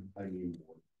 I mean,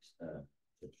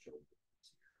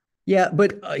 Yeah,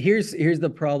 but here's the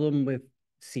problem with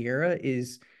Sierra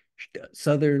is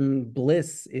Southern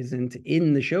Bliss isn't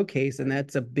in the showcase, and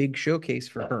that's a big showcase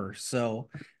for her. So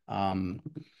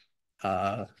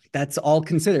that's all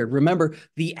considered. Remember,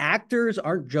 the actors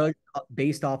aren't judged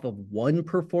based off of one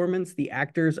performance. The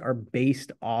actors are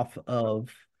based off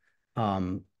of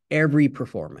every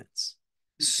performance.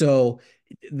 So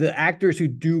the actors who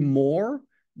do more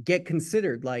get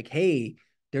considered like, hey,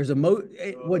 there's a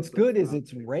what's good is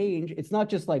its range. It's not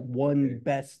just like one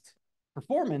best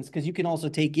performance, because you can also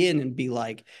take in and be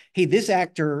like, hey, this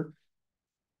actor,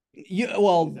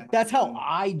 that's how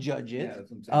I judge it.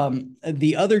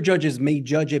 The other judges may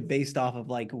judge it based off of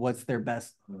like what's their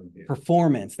best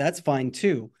performance. That's fine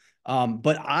too.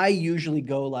 But I usually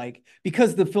go like,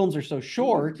 because the films are so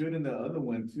short. Good in the other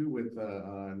one too with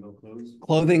no clothes.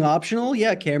 Clothing optional.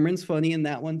 Yeah, Cameron's funny in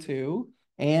that one too.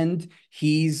 And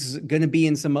he's gonna be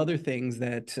in some other things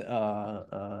that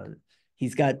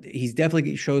he's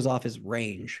definitely shows off his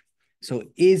range. So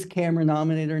is Cameron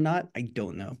nominated or not? I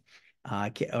don't know. I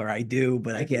do,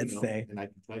 but I can't say. And I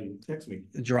can tell you, text me.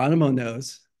 Geronimo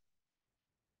knows.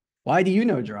 Why do you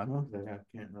know Geronimo? I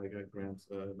got Grant's.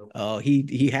 Oh,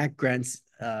 he hacked Grant's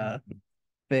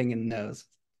thing and knows.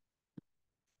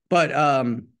 But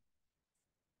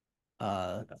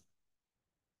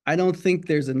I don't think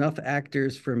there's enough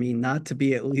actors for me not to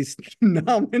be at least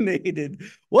nominated.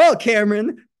 Well,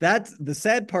 Cameron, that's the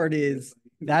sad part is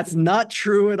that's not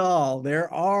true at all.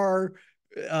 There are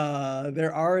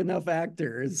enough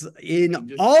actors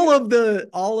in all of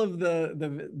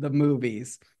the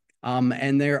movies.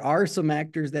 And there are some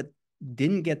actors that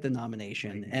didn't get the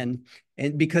nomination, and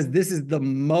because this is the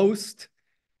most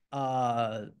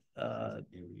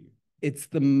this is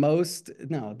the most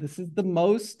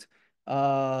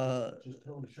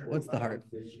what's the hard?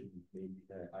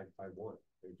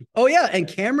 Oh yeah, and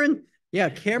Cameron,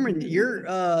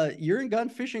 you're in gun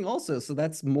fishing also, so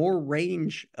that's more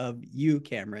range of you,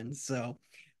 Cameron. So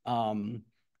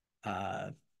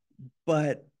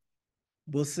but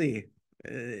we'll see.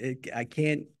 I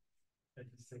can't.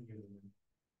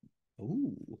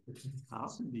 Ooh. How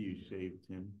often do you shave,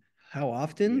 Tim? How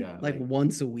often? Yeah, like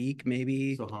once a week,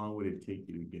 maybe. So how long would it take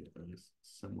you to get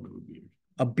someone with a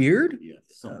beard? A beard? Yeah.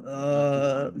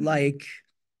 Like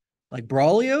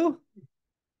Braulio?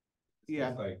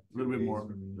 Yeah, like a little bit more,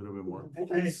 a little bit more.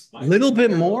 A little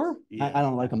bit more? Yeah. I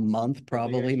don't know, like a month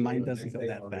probably. Mine doesn't go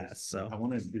that fast. I So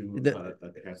want to do The- a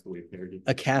castaway parody.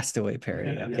 a castaway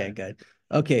parody. Okay, good.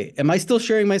 Okay, am I still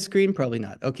sharing my screen? Probably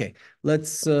not. Okay,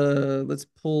 let's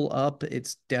pull up.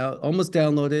 It's down, almost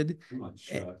downloaded. I'm not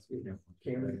shocked.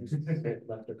 Cameron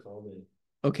left a comment.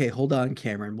 Okay, hold on,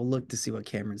 Cameron. We'll look to see what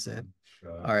Cameron said.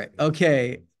 Shocked. All right.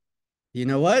 Okay. You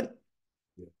know what?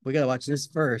 We gotta watch this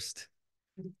first.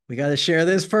 We gotta share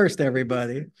this first,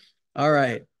 everybody. All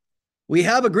right. We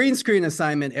have a green screen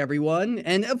assignment, everyone.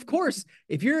 And of course,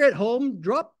 if you're at home,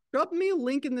 drop me a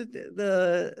link in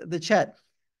the chat.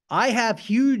 I have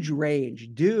huge range,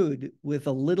 dude with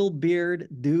a little beard,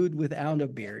 dude without a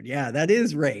beard. Yeah, that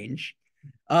is range.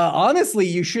 Honestly,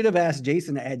 you should have asked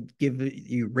Jason to give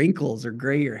you wrinkles or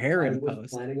gray your hair in I was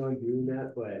post. planning on doing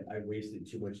that, but I wasted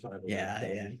too much time.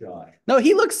 Yeah. Shot. No,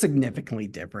 he looks significantly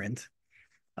different.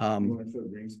 You want to show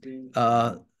green screen?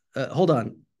 Hold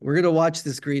on. We're gonna watch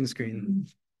this green screen.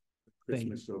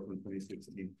 Christmas show from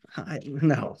 2016.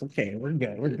 No, okay, we're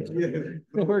good. We're good.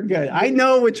 We're good. I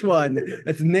know which one.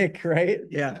 It's Nick, right?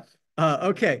 Yeah.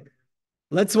 Okay.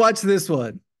 Let's watch this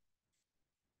one.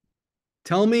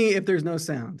 Tell me if there's no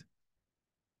sound.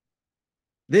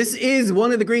 This is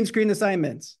one of the green screen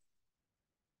assignments.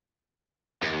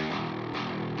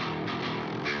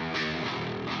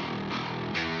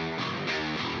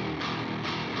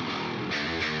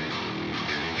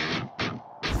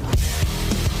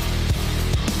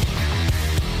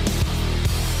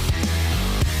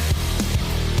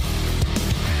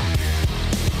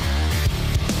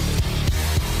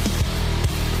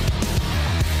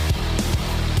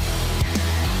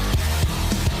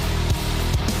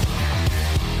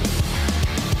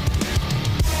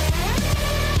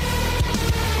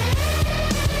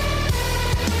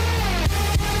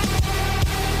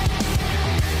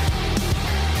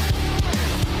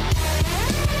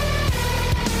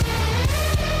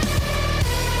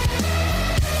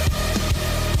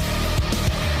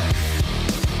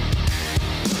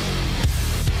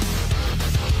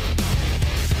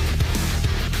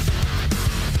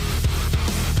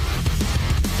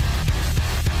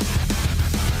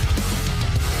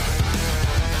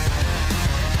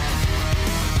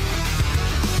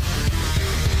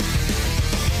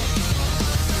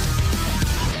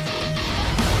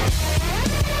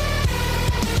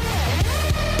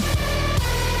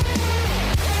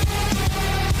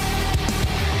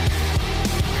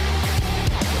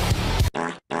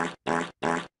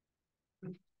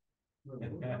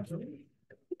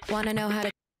 Want to know how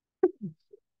to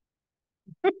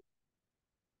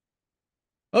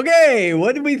Okay,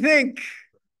 what did we think?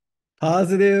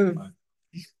 Positive.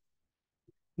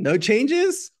 No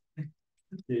changes?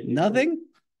 Nothing?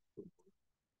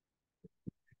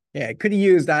 Yeah, I could have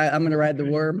used I'm gonna ride the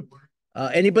worm.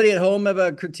 Anybody at home have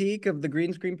a critique of the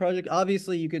green screen project?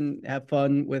 Obviously, you can have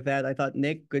fun with that. I thought,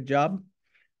 Nick, good job.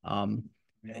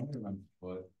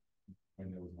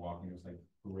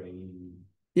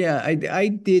 Yeah, I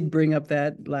did bring up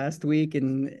that last week,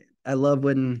 and I love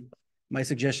when my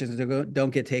suggestions don't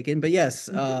get taken. But yes,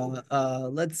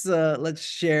 let's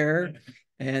share,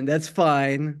 and that's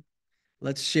fine.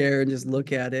 Let's share and just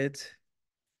look at it.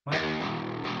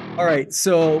 All right,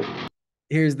 so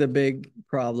here's the big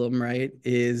problem, right?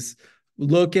 Is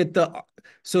look at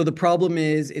so the problem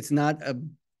is it's not a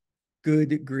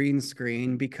good green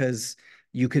screen because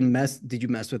you can did you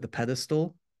mess with the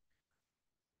pedestal?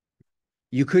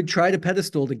 You could try to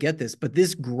pedestal to get this, but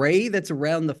this gray that's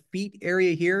around the feet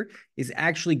area here is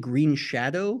actually green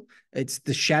shadow. It's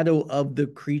the shadow of the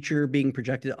creature being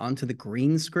projected onto the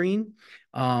green screen.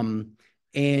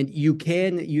 And you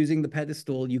can, using the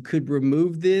pedestal, you could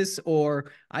remove this,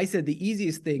 or I said the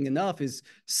easiest thing enough is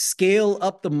scale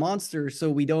up the monster so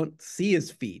we don't see his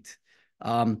feet.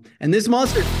 And this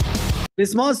monster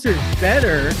is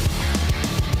better.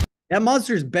 That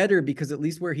monster is better because at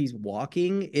least where he's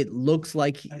walking, it looks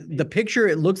like the picture,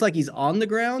 it looks like he's on the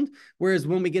ground. Whereas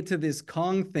when we get to this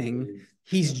Kong thing,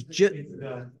 he's just.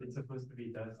 It's supposed to be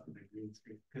dust on the green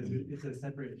screen because it's a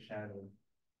separate shadow.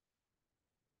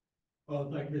 Oh,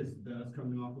 like this dust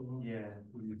coming off of him? Yeah,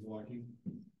 when he's walking.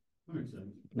 That makes sense.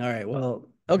 All right. Well,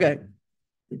 okay.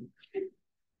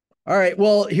 All right.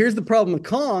 Well, here's the problem with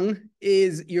Kong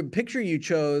is your picture you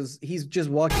chose. He's just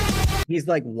walking. He's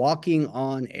like walking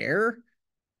on air,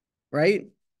 right?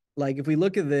 Like if we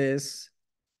look at this,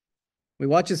 we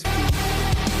watch his feet.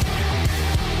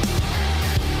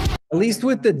 At least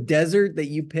with the desert that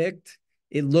you picked,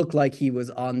 it looked like he was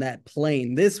on that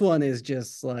plane. This one is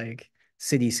just like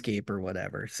cityscape or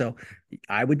whatever. So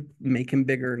I would make him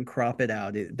bigger and crop it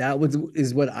out. That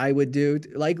is what I would do.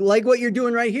 Like what you're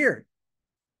doing right here.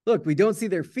 Look, we don't see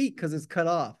their feet because it's cut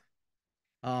off.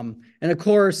 And of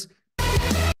course,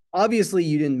 obviously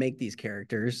you didn't make these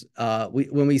characters.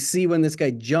 When we see when this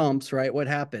guy jumps, right, what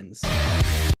happens?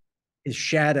 His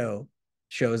shadow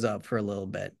shows up for a little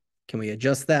bit. Can we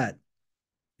adjust that?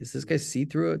 Is this guy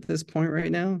see-through at this point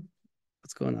right now?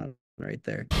 What's going on right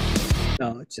there?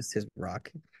 No, it's just his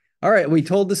rock. All right, we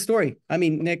told the story. I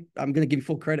mean, Nick, I'm gonna give you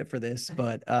full credit for this,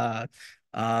 but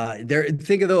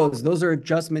think of those. Those are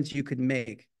adjustments you could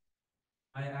make.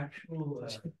 The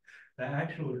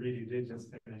actual video did just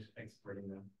finish exporting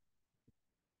them.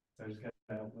 So I just got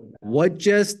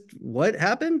What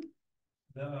happened?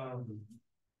 The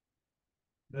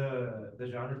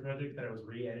genre project that I was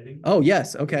re-editing. Oh,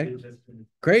 yes, okay.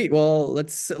 Great. Well, we're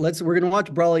gonna watch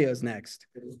Braulio's next.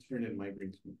 Turn in my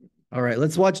green screen. All right,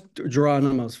 let's watch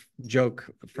Geronimo's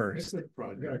joke first.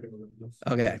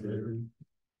 Okay.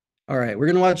 All right, we're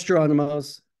gonna watch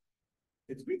Geronimo's.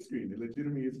 It's green screen. It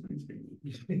legitimately is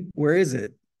green screen. Where is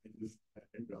it?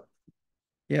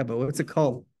 Yeah, but what's it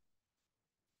called?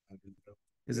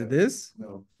 Is it this?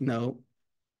 No. No.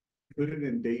 Put it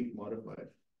in date modified,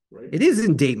 right? It is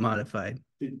in date modified.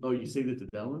 Oh, you saved it to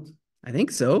downloads? I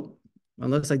think so.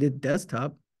 Unless I did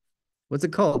desktop. What's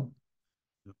it called?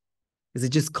 Is it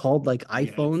just called like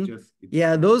iPhone?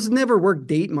 Yeah, those never work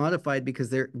date modified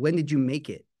because when did you make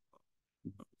it?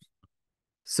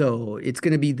 So it's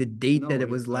going to be the date that it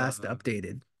was last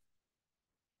updated.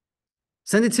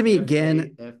 Send it to me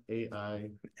again. F-A-I.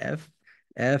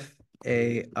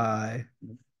 F-A-I.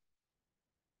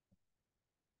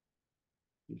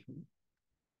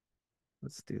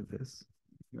 Let's do this.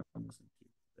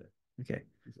 Okay.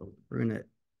 We're going to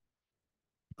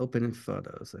open in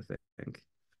photos, I think.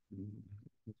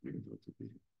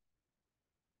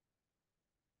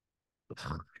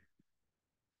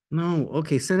 No,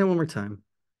 okay, send it one more time.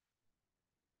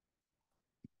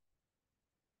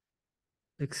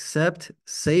 Accept,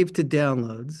 save to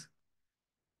downloads.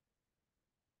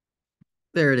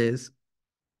 There it is.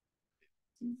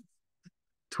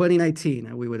 2019,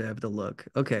 and we would have to look.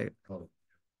 Okay.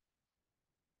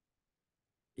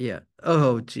 Yeah.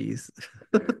 Oh, geez.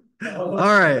 All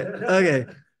right. Okay.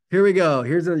 Here we go.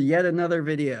 Here's yet another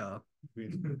video.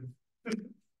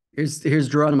 Here's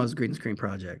Geronimo's green screen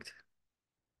project.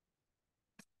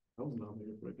 I was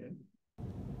nominated for a game.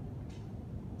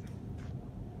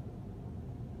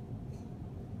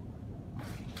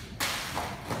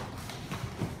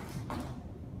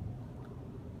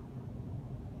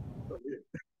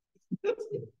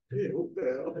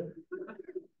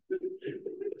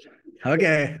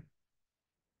 Okay.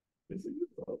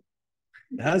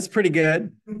 That's pretty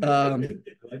good.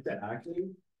 Like that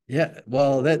acting? Yeah,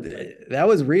 well, that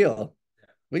was real.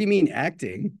 What do you mean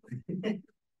acting?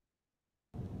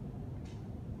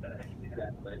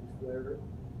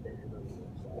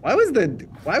 Why was the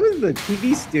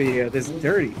TV studio this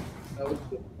dirty?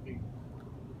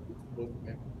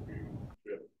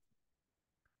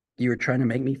 You were trying to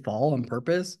make me fall on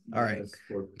purpose? All right.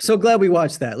 So glad we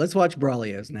watched that. Let's watch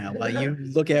Braulio's now while you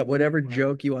look at whatever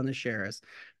joke you want to share us.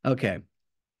 Okay.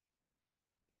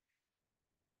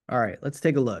 All right, let's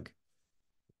take a look.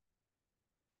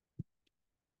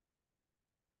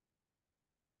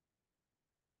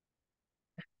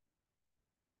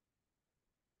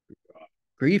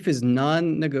 Grief is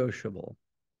non-negotiable,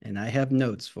 and I have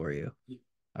notes for you.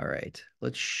 All right,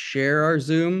 let's share our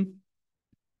Zoom.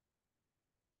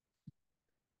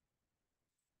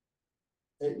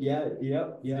 Yeah.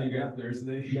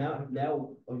 Thursday.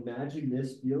 Now imagine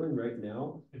this feeling right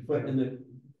now, but in the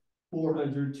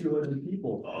 400, 200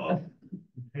 people. Oh.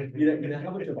 You know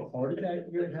how much of a heart attack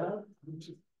you're gonna have?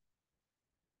 It's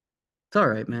all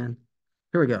right, man.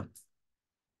 Here we go.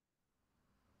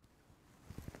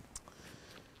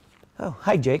 Oh,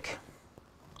 hi, Jake.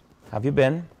 How have you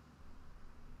been?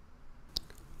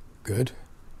 Good.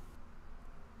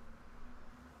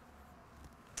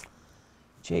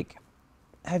 Jake,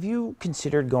 have you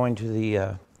considered going to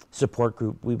the support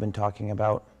group we've been talking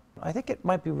about? I think it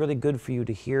might be really good for you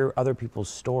to hear other people's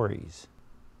stories.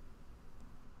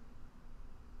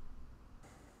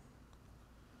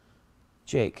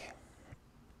 Jake,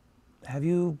 have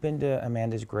you been to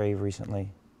Amanda's grave recently?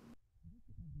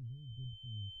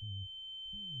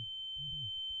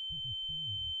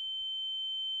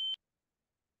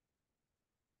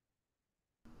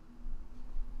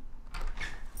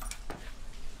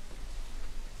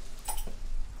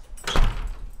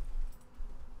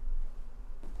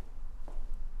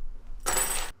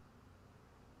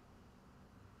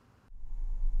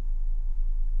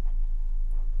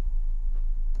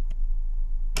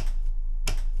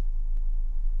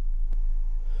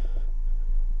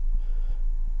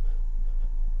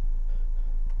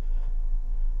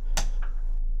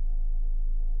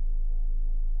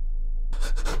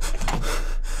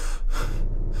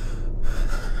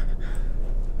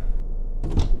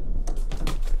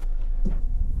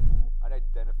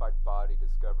 unidentified body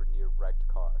discovered near wrecked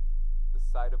car. The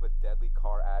site of a deadly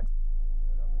car accident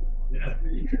was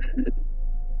discovered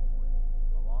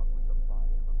along with the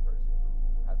body of a person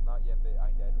who has not yet been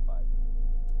identified.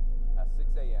 At 6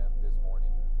 a.m. this morning,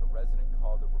 a resident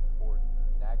called to report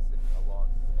an accident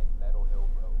along Snake Meadow Hill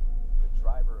Road. The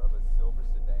driver of a silver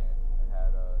sedan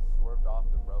had swerved off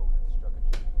the road and struck a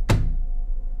tree.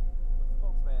 The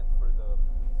spokesman for the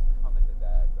police commented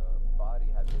that the body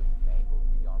had been mangled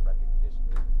beyond recognition.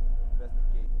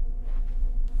 Investigate.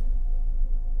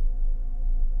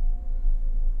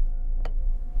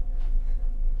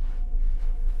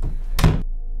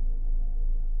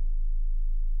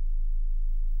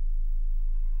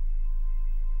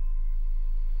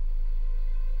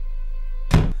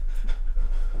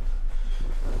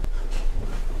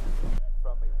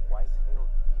 From a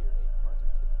white-tailed deer, a hunter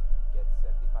typically gets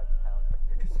 75 pounds of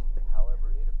meat. However,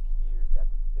 it appeared that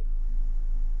the victim.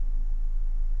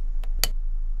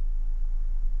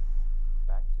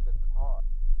 Back to the car.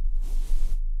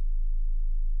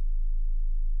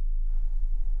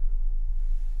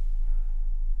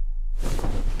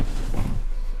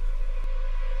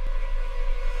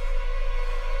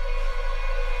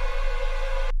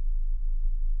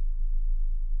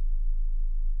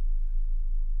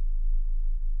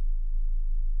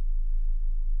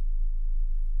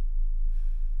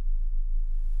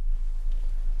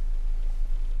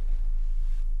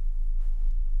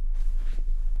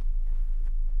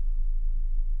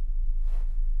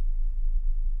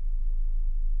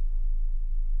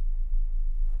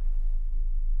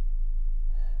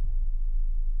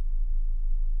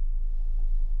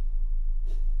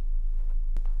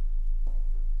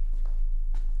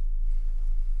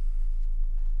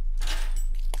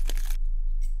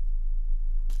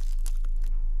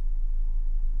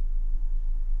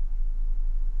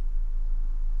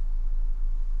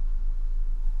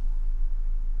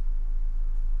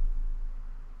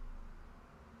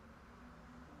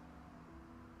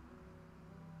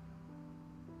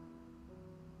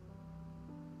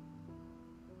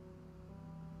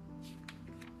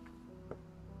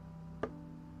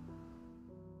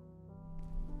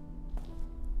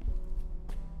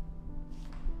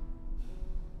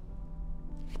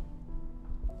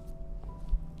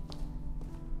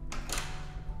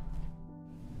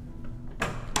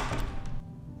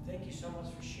 Thank you so much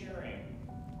for sharing.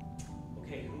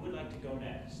 Okay, who would like to go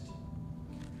next?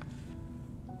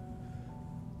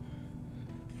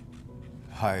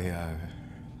 Hi,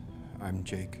 I'm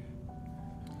Jake.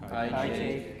 Hi,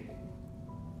 Jake.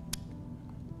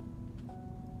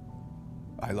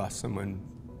 I lost someone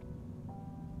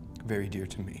very dear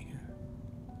to me.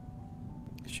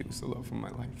 She was the love of my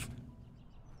life.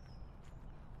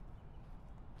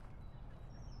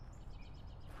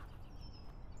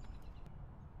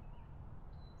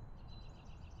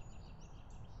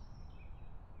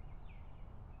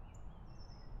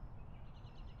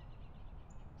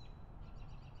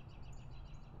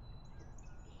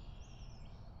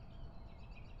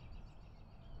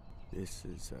 This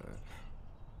is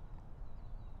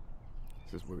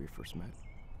where we first met.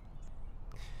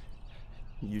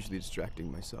 Usually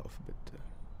distracting myself, but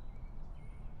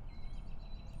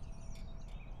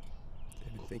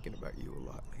I've been thinking about you a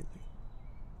lot lately.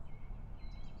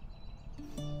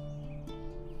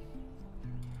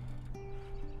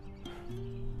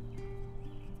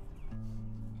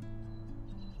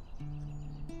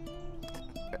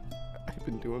 I've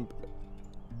been doing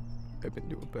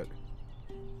better.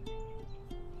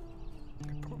 I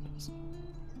promise.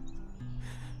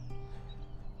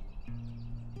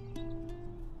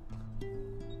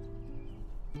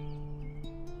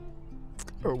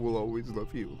 I will always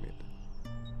love you, Amanda.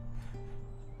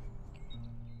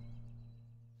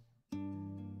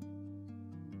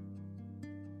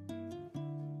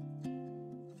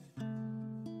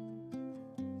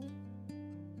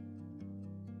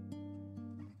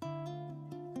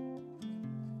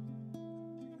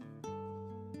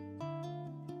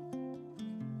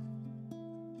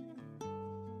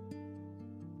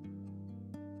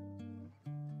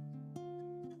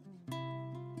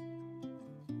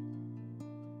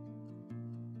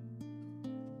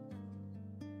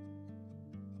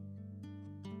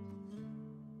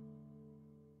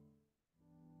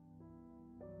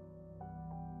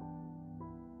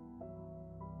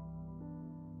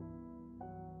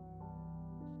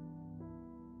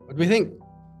 What do we think?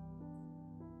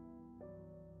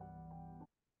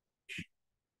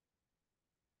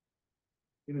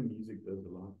 Music does a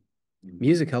lot.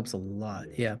 Music helps a lot.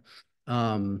 Yeah.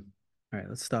 All right,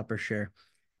 let's stop our share.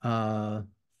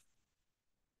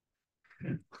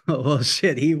 Oh, well,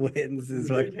 shit, he wins is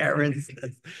what Karen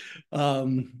says.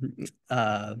 Um,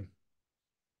 uh,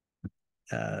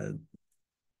 uh,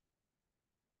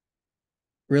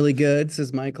 really good,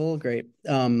 says Michael. Great.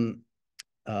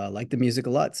 Like the music a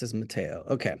lot, says Mateo.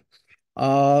 Okay.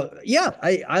 Yeah,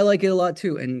 I like it a lot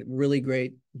too, and really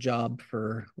great job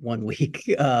for 1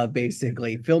 week.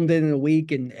 Basically filmed it in a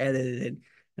week and edited it,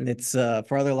 and it's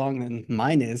farther along than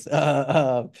mine is.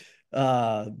 But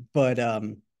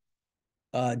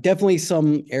definitely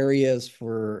some areas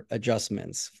for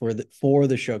adjustments for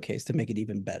the showcase to make it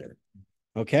even better.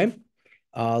 Okay.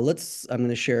 I'm going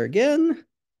to share again,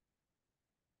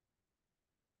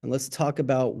 and let's talk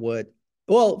about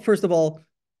well, first of all,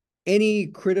 any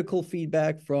critical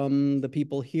feedback from the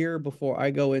people here before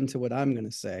I go into what I'm going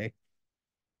to say?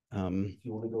 If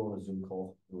you want to go on a Zoom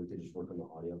call, we can just work on the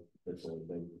audio. That's the only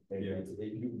thing.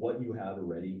 And what you have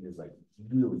already is like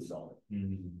really solid.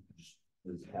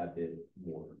 Just have it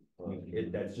more.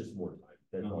 That's just more time.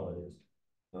 That's all it is.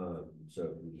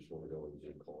 So if you just want to go on a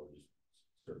Zoom call and just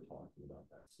start talking about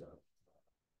that stuff.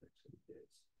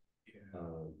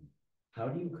 How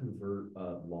do you convert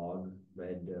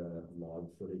red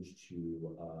log footage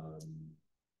to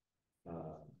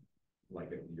like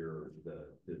the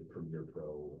Premiere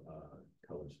Pro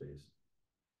color space?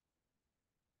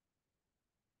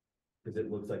 Because it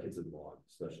looks like it's a log,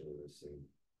 especially in this scene.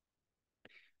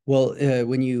 Well,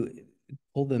 when you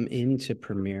pull them into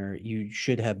Premiere, you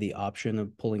should have the option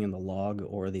of pulling in the log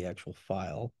or the actual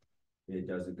file. It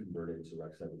doesn't convert it into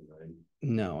Rec 79.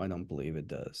 No, I don't believe it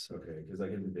does. Okay, because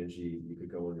like in DaVinci, you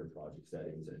could go in your project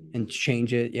settings and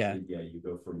change it. Yeah, you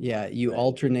go from you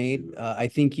alternate. I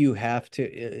think you have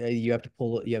to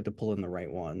pull in the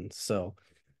right one. So,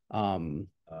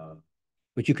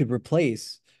 but you could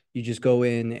replace. You just go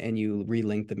in and you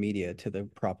relink the media to the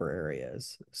proper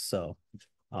areas. So,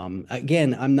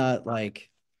 again, I'm not like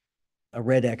a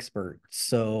red expert,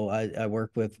 so I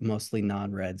work with mostly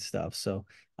non-red stuff. So,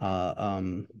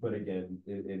 but again,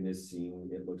 in this scene,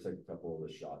 it looks like a couple of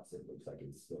the shots. It looks like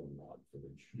it's still log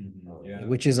footage,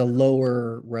 which is a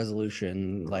lower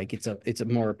resolution. Like it's a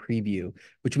more preview,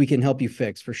 which we can help you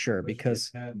fix for sure.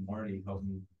 Because had Marty help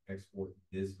me export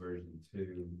this version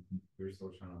too. We're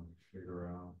still trying to figure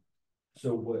out.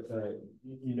 So what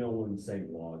when saying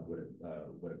log, what it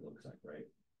looks like, right?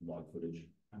 Log footage.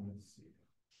 Let's see.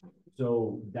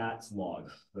 So that's log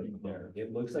right there.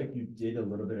 It looks like you did a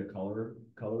little bit of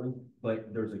coloring,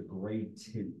 but there's a gray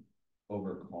tint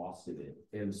over cost of it.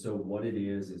 And so what it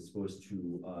is supposed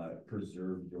to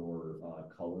preserve your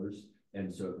colors,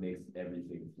 and so it makes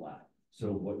everything flat.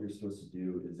 So what you're supposed to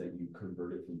do is that you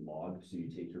convert it from log. So you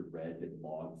take your red and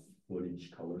log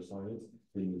footage color science,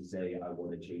 then you say, I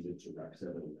want to change it to Rec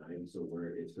 79. So where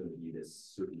it's going to be this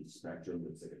certain spectrum,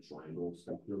 it's like a triangle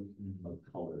spectrum of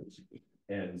colors.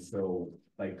 And so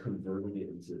by converting it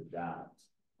into that,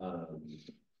 all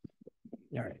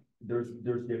right. There's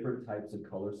different types of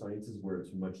color sciences where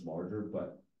it's much larger,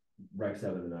 but Rec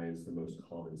 79 is the most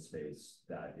common space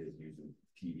that is used in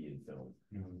TV and film.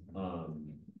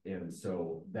 And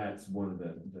so that's one of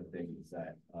the things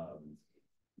that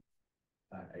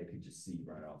I could just see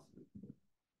right off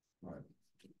right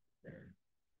there.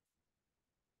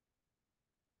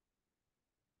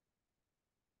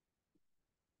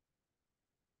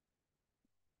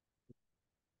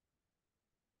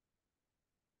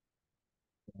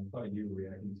 I thought you were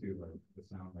reacting to like the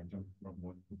sound like jumping from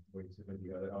one way to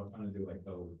the other. I was trying to do like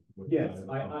yes,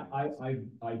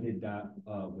 I did that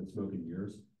with smoking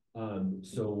mirrors.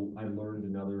 So I learned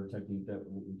another technique that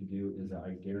we could do is that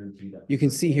I guarantee that you can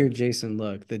see here, Jason,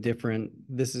 look,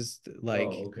 this is like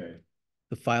okay.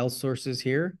 The file sources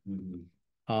here.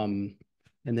 And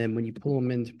then when you pull them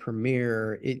into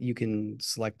Premiere, you can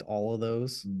select all of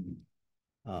those.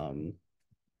 So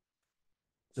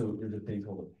there's a thing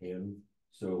called a pan.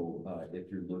 So if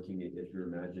you're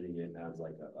imagining it as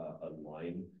like a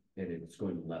line and it's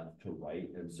going left to right.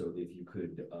 And so if you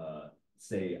could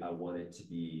say, I want it to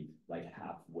be like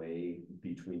halfway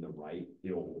between the right,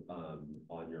 it'll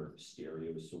on your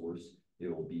stereo source, it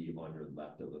will be on your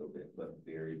left a little bit, but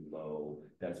very low.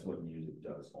 That's what music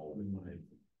does all the time.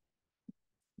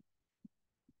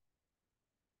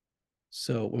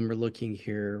 So when we're looking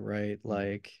here, right,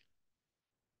 like,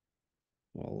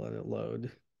 well, let it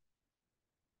load.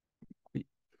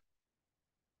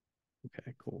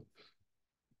 Okay, cool.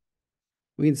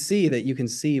 We can see that you can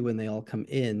see when they all come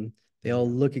in, they all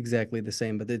look exactly the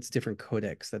same, but it's different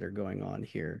codecs that are going on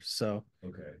here. So,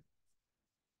 okay.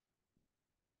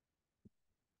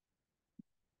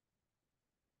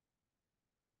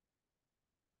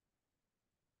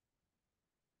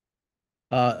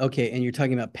 Okay, and you're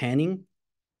talking about panning?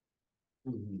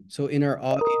 So in our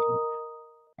audio,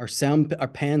 our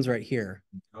pan's right here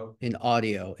in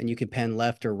audio, and you can pan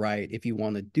left or right if you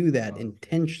want to do that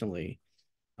intentionally.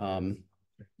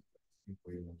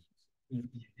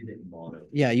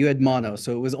 Yeah, you had mono,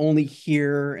 so it was only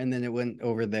here, and then it went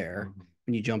over there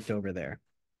when you jumped over there.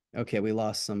 Okay, we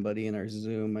lost somebody in our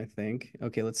Zoom, I think.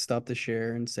 Okay, let's stop the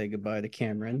share and say goodbye to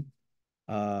Cameron.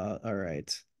 All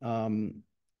right. All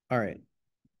right.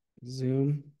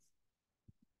 Zoom.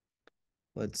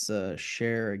 Let's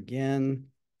share again.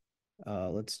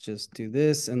 Let's just do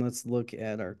this and let's look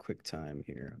at our QuickTime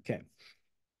here. Okay.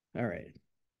 All right.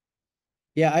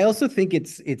 Yeah, I also think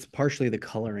it's partially the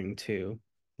coloring too.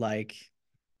 Like,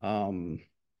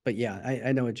 but yeah,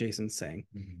 I know what Jason's saying.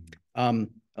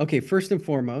 Okay, first and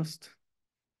foremost,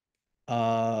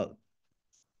 why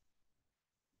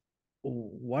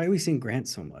are we seeing Grant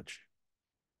so much?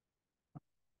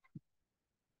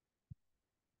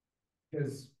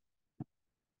 Because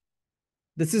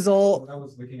this is all. I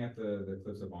was looking at the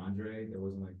clips of Andre. There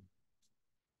wasn't like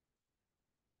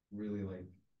really like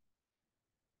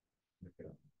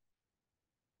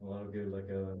a lot of good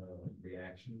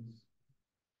reactions.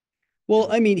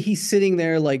 Well, I mean, he's sitting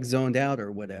there like zoned out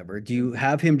or whatever. Do you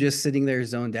have him just sitting there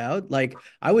zoned out? Like,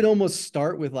 I would almost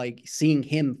start with like seeing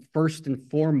him first and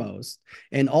foremost.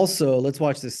 And also, let's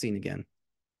watch this scene again.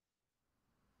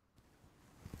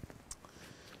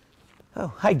 Oh,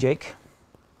 hi, Jake.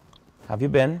 How have you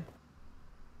been?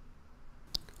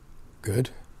 Good.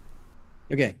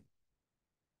 Okay.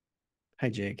 Hi,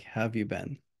 Jake. How have you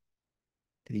been?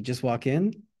 Did he just walk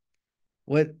in?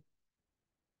 What?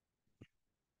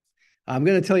 I'm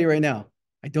going to tell you right now,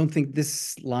 I don't think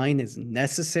this line is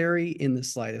necessary in the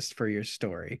slightest for your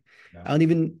story. No. I don't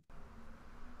even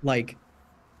like.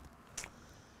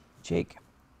 Jake,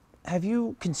 have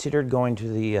you considered going to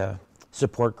the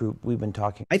support group we've been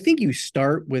talking? I think you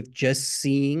start with just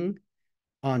seeing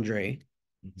Andre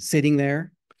sitting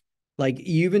there. Like,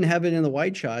 you even have it in the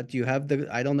wide shot. Do you have the,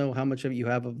 I don't know how much of you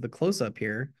have of the close up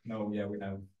here. No, yeah, we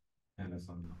have kind of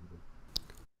some.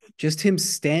 Just him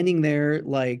standing there,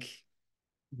 like,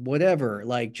 whatever,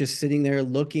 like just sitting there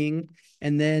looking,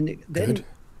 and then Good.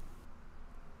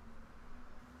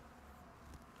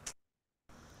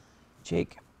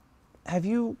 Jake, have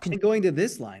you going to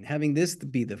this line, having this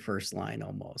be the first line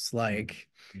almost like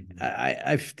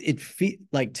it feel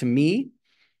like to me,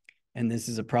 and this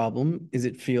is a problem, is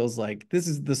it feels like this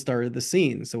is the start of the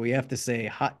scene. So we have to say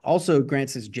hi. Also, Grant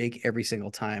says Jake every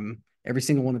single time, every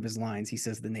single one of his lines, he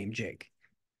says the name Jake.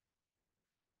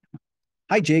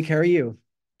 Hi, Jake, how are you?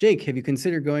 Jake, have you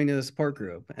considered going to the support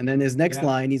group? And then his next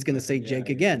line, he's going to say Jake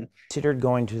again. Considered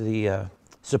going to the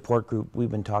support group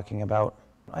we've been talking about?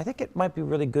 I think it might be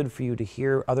really good for you to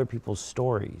hear other people's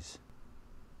stories.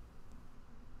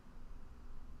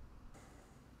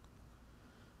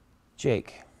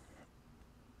 Jake,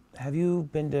 have you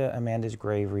been to Amanda's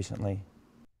grave recently?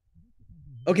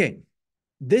 Okay,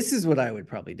 this is what I would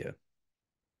probably do.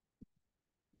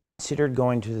 Considered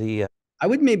going to the... I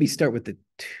would maybe start with the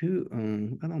two.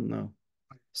 I don't know.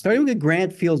 Starting with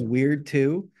Grant feels weird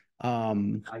too.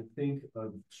 I think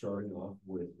of starting off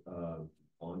with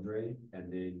Andre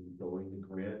and then going to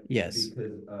Grant. Yes.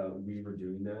 Because we were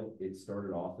doing that. It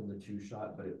started off in the two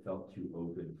shot, but it felt too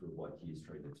open for what he's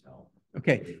trying to tell.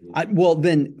 Okay. Well,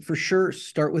 then for sure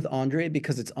start with Andre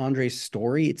because it's Andre's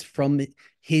story. It's from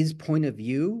his point of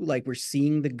view. Like we're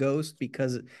seeing the ghost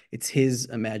because it's his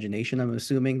imagination. I'm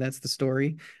assuming that's the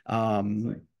story.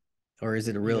 Or is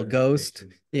it a real ghost?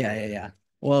 Yeah.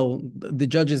 Well, the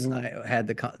judges and I had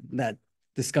that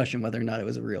discussion whether or not it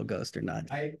was a real ghost or not.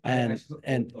 And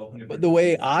the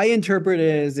way I interpret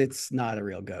it is it's not a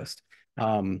real ghost.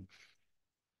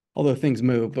 Although things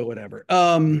move, but whatever.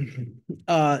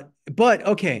 But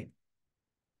okay.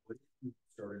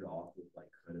 Started off with like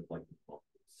kind of like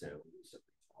sounds.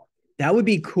 That would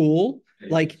be cool.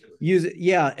 Like use it,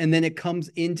 yeah, and then it comes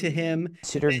into him.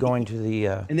 Considered going to the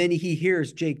and then he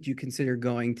hears, Jake, do you consider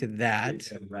going to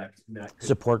that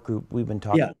support group we've been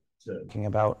talking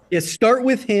about? Yeah, start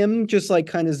with him, just like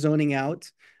kind of zoning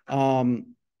out. And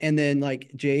then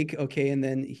like Jake, okay, and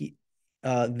then he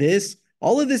this,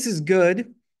 all of this is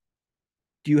good.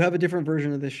 Do you have a different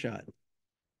version of this shot?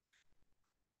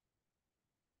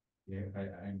 Yeah,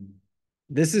 I'm.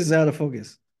 This is out of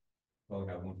focus. Well,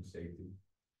 I got one for safety.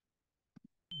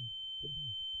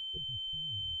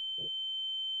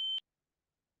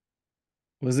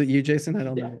 Was it you, Jason? I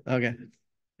don't know. Okay.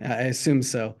 I assume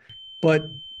so. But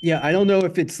yeah, I don't know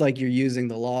if it's like you're using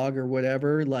the log or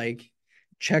whatever. Like,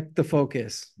 check the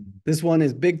focus. This one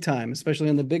is big time, especially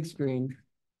on the big screen.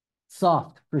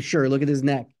 Soft for sure. Look at his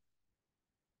neck.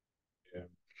 Yeah.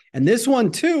 And this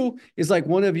one too is like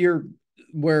one of your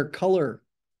where color.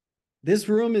 This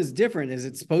room is different. Is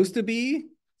it supposed to be?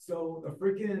 So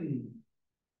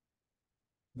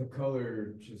the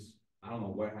color just, I don't know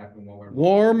what happened when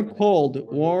Warm,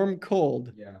 cold, warm,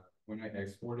 cold. Yeah, when I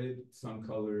exported, some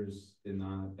colors did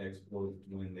not export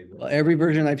when they. Well, every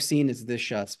version I've seen is this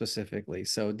shot specifically.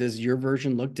 So does your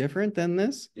version look different than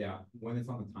this? Yeah, when it's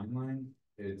on the timeline,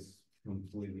 it's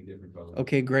completely different color.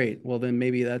 Okay, great. Well, then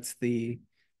maybe that's the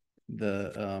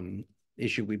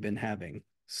issue we've been having.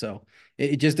 So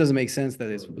it just doesn't make sense that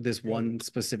it's this one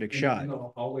specific shot. In the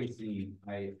hallway scene,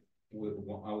 I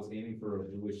was aiming for a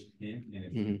bluish tint and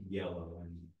it's yellow,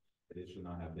 and it should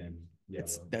not have been yellow.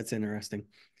 That's interesting.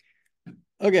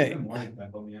 Okay.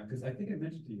 Because I think I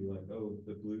mentioned to you, like, oh,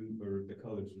 the blue or the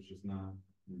colors was just not.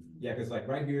 Yeah, because like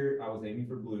right here, I was aiming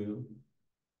for blue.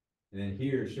 And then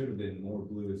here should have been more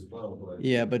blue as well, but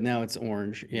yeah, but now it's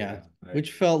orange. Yeah. Yeah,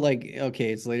 Which felt like,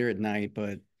 okay, it's later at night,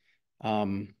 but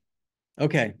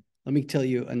okay, let me tell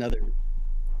you another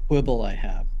quibble I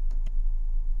have.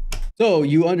 So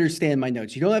you understand my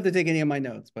notes. You don't have to take any of my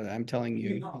notes, but I'm telling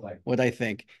you what I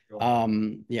think.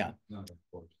 Yeah.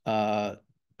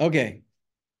 Okay.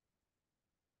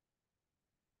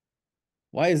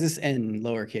 Why is this N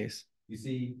lowercase? you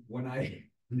see, when I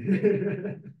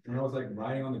was like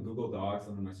writing on the Google Docs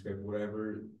on my script,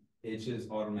 whatever, it just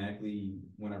automatically,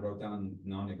 when I wrote down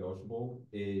non-negotiable,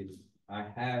 I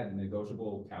had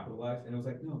negotiable capitalized, and it was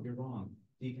like, no, you're wrong,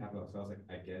 decapitalized. So I was like,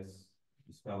 I guess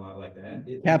you spell out like that.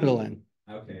 Capital N.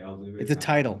 Okay, I'll do it. It's a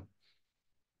title.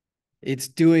 It's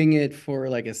doing it for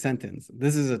like a sentence.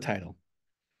 This is a title.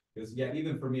 Because yeah,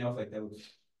 even for me, I was like, that was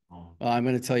wrong. Well, I'm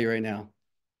going to tell you right now.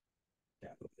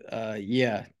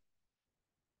 Yeah.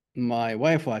 My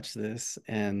wife watched this,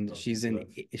 and she's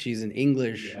an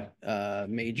English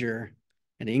major,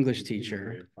 an English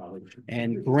teacher,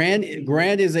 and Grant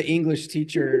is an English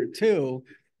teacher too,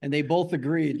 and they both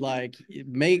agreed, like,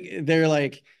 they're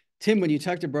like, Tim, when you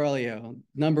talk to Braulio,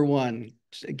 number one,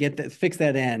 fix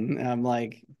that N. And I'm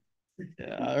like,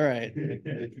 all right.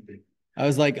 I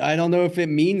was like, I don't know if it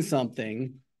means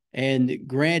something. And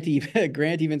Grant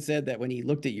even said that when he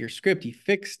looked at your script, he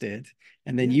fixed it,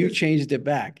 and then you changed it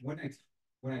back. When I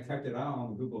typed it out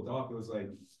on Google Doc, it was like,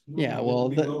 yeah, well,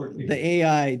 the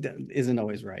AI isn't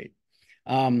always right.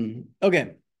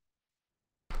 Okay.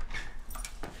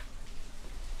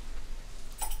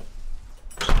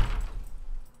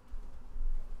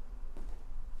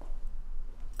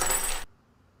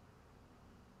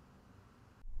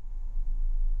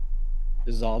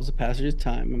 Dissolves the passage of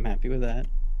time. I'm happy with that.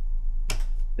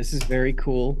 This is very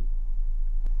cool.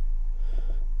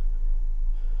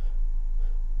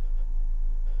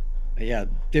 Yeah,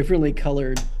 differently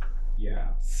colored. Yeah.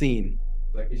 Scene.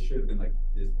 Like it should have been like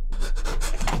this.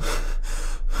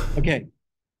 Okay.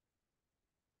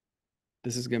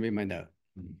 This is gonna be my note.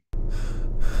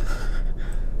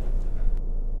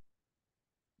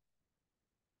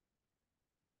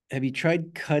 Have you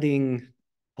tried cutting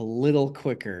a little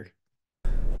quicker?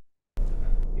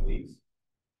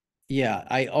 Yeah,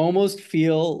 I almost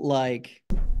feel like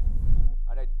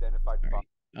unidentified. Right.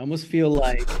 I almost feel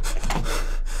like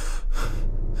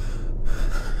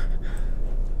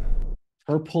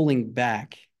her pulling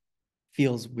back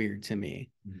feels weird to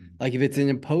me. Like if it's an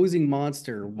imposing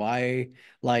monster, why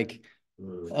like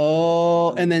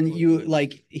oh, and then you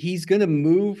like he's gonna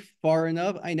move far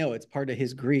enough. I know it's part of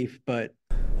his grief, but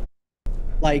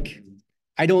like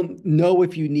I don't know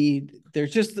if you need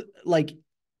there's just like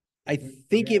I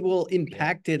think it will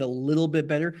impact it a little bit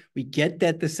better. We get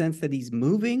that the sense that he's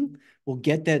moving. We'll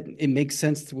get that it makes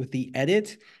sense with the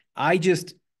edit. I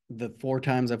just, the 4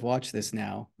 times I've watched this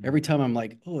now, every time I'm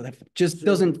like, oh, that just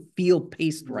doesn't feel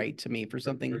paced right to me for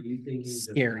something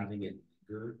scary. Having it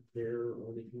there or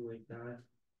anything like that?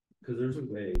 Because there's a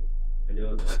way. I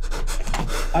know.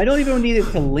 I don't even need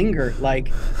it to linger.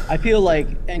 Like, I feel like,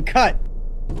 and cut.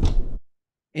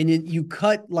 And you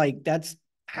cut like, that's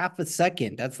half a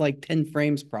second. That's like 10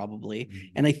 frames probably.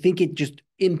 And I think it just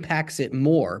impacts it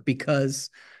more because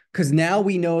now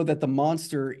we know that the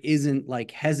monster isn't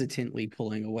like hesitantly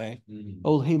pulling away.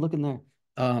 Oh, hey, look in there.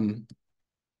 Unidentified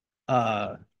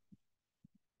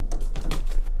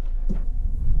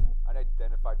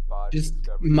body. Just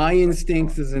my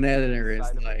instincts as an editor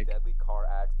is like,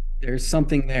 there's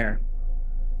something there.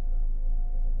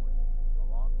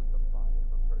 Along with the body of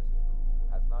a person who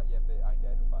has not yet been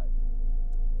identified.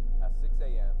 At 6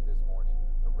 a.m. this morning,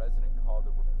 a resident called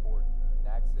to report an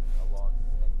accident along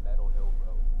Snake Meadow Hill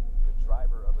Road. The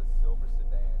driver of a silver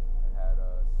sedan had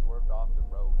swerved off the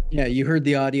road. Yeah, you heard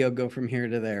the audio go from here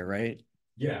to there, right?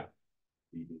 Yeah.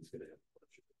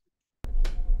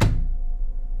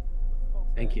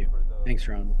 Thank you. Thanks,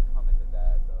 Ron. Commented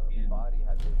that the body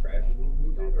had been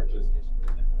mangled beyond recognition.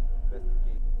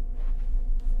 Investigate.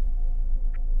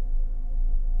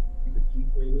 You could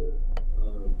keyframe it.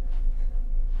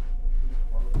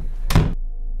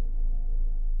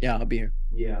 Yeah, I'll be here.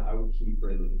 Yeah, I would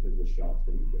keyframe it because the shot's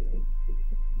gonna be good.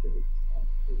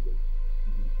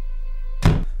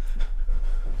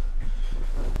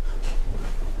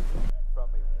 From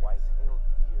a white-tailed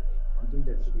deer, a hunter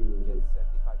that should be gets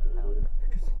 75 pounds.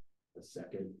 a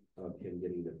second of him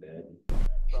getting to bed.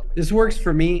 This works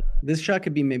for me. This shot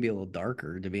could be maybe a little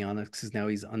darker, to be honest, because now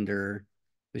he's under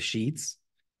the sheets.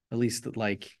 At least,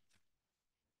 like,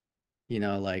 you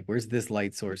know, like, where's this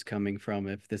light source coming from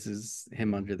if this is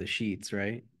him under the sheets,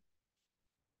 right?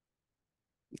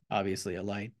 Obviously a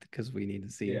light, because we need to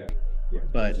see. Yeah.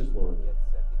 But, Gets 75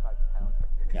 pounds.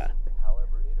 yeah.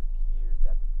 However, it appears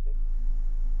that the victim.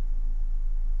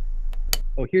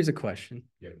 Oh, here's a question.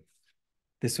 Yeah.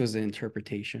 This was an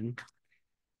interpretation.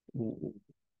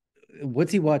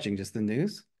 What's he watching? Just the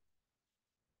news?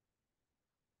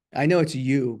 I know it's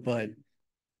you, but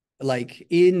like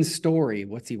in story,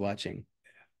 what's he watching?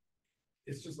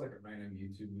 It's just like a random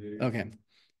YouTube video. Okay.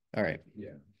 All right.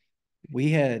 Yeah. We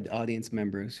had audience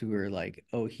members who were like,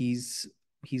 oh, he's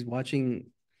watching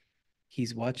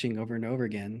over and over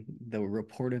again the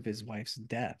report of his wife's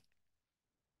death.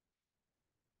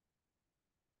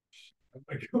 I'm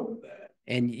gonna go with that.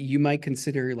 And you might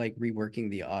consider like reworking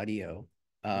the audio.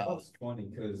 That's funny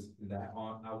because I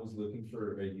was looking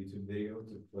for a YouTube video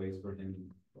to place for him,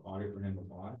 audio for him to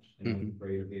watch, and I was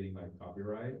afraid of getting like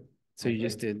copyright. So you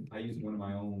just did. I used one of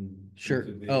my own. Sure.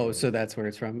 Oh, so that's where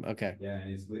it's from. Okay. Yeah,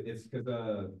 and it's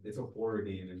because it's a horror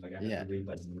game and like I have to read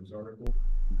like news article.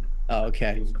 Oh,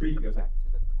 okay. It was creepy.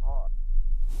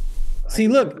 See,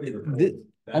 look,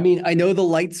 I mean, I know the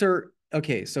lights are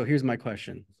okay. So here's my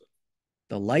question.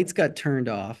 The lights got turned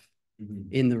off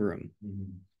in the room.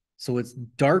 So it's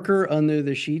darker under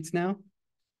the sheets now?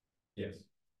 Yes.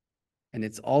 And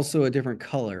it's also a different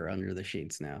color under the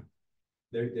sheets now.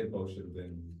 They both should have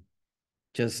been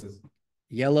just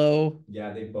yellow.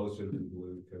 Yeah, they both should have been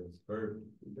blue because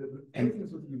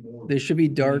they should be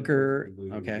darker.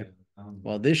 Okay. Yeah.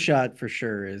 Well, this shot for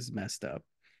sure is messed up.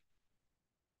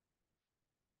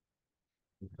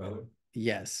 The color?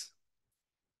 Yes.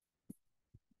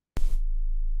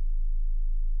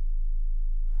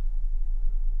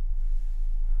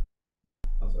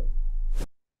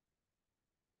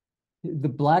 The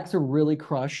blacks are really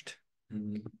crushed.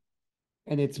 And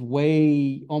it's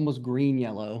way almost green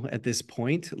yellow at this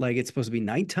point. Like it's supposed to be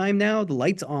nighttime now. The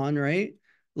light's on, right?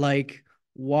 Like,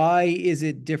 why is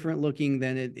it different looking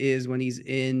than it is when he's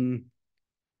in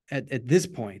at this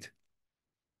point?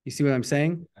 You see what I'm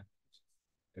saying?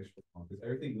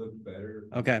 Everything looked better.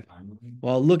 Okay.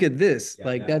 Well, look at this. Yeah,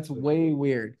 like that's way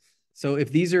weird. So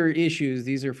if these are issues,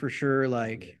 these are for sure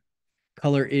like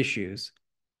color issues.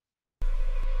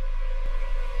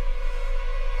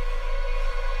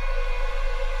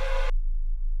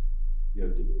 You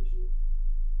have to do it.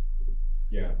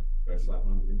 Yeah, that's slap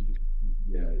on the vintage.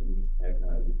 Yeah, you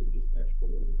could just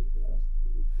export it with the glass.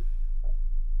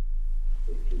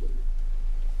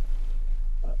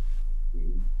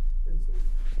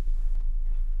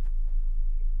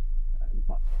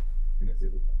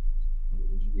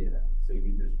 Yeah, so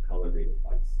you just color grade it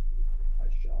by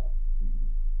shot.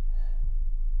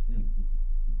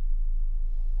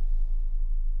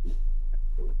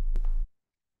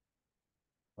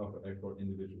 For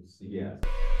individual scenes. Yeah.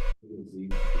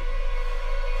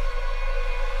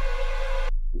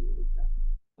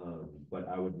 But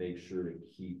I would make sure to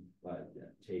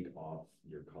take off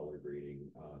your color grading.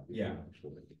 Yeah.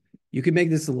 You could make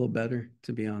this a little better,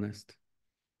 to be honest.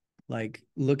 Like,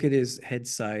 look at his head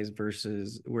size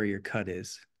versus where your cut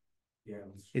is. Yeah.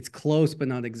 It's close, but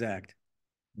not exact.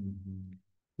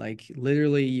 Like,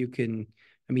 literally, you can,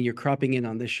 I mean, you're cropping in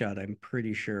on this shot, I'm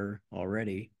pretty sure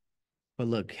already. But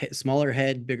look, smaller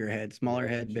head, bigger head, smaller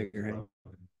head, bigger head.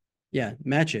 Yeah,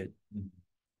 match it.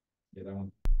 Yeah, that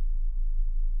one.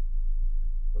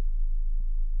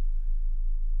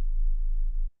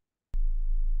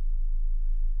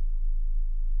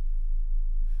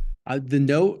 The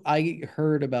note, I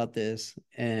heard about this,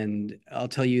 and I'll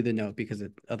tell you the note because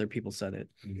other people said it,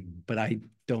 but I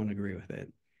don't agree with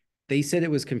it. They said it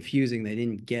was confusing. They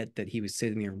didn't get that he was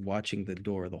sitting there watching the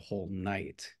door the whole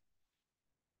night.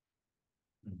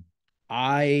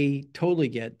 I totally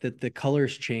get that the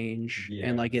colors change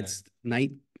and like it's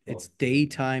night, it's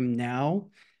daytime now.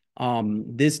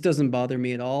 This doesn't bother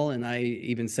me at all. And I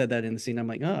even said that in the scene. I'm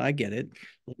like, oh, I get it.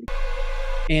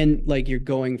 And like you're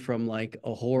going from like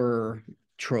a horror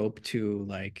trope to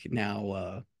like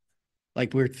now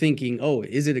Like we're thinking, oh,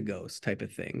 is it a ghost type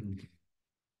of thing?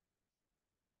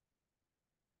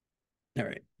 All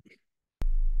right.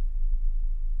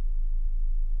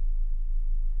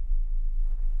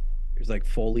 There's like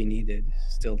Foley needed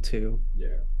still too.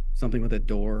 Yeah. Something with a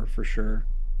door for sure.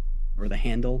 Or the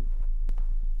handle.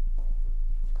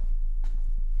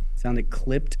 Sounded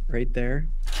clipped right there.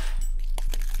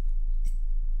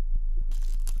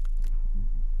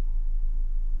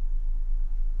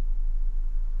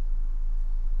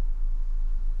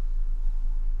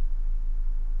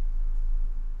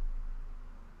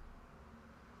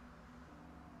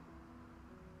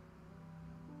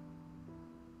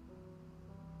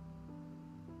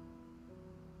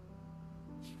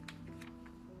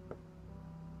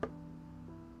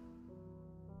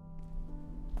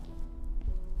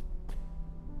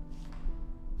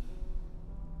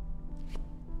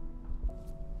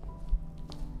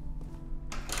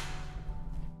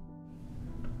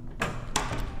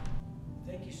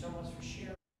 Thank you so much for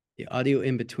sharing. The audio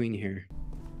in between here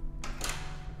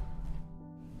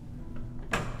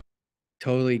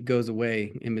totally goes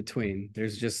away in between.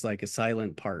 There's just like a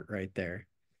silent part right there.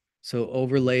 So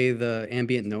overlay the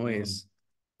ambient noise.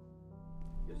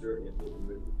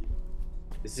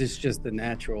 Is this just the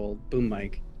natural boom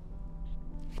mic?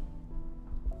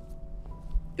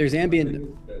 There's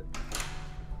ambient,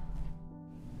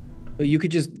 but you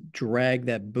could just drag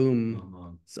that boom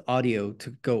audio to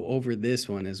go over this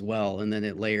one as well, and then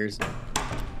it layers.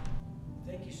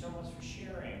 Thank you so much for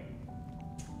sharing.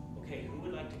 Okay, who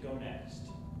would like to go next?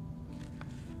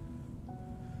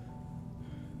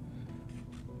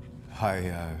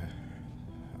 Hi,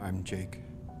 I'm Jake.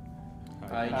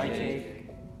 Hi, Jake.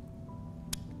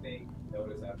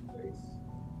 Notice that face.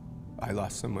 I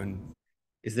lost someone.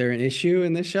 Is there an issue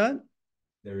in this shot?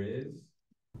 There is.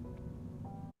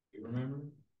 You remember?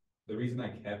 The reason I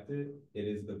kept it, it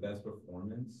is the best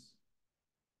performance.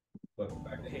 But the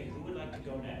fact Okay, who would like to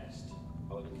go next?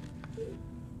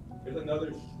 there's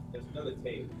another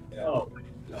tape. Yeah. Oh.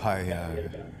 Hi,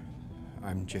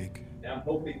 I'm Jake. And I'm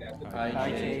hoping that's the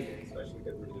Hi, Jake. especially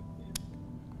because we're just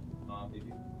if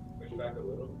you push it back a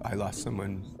little. I lost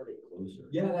someone.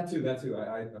 Yeah, that too. I forgot to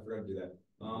do that.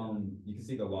 You can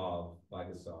see the law of like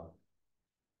a saw.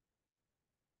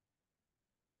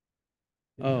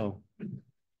 Oh,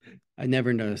 I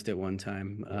never noticed it one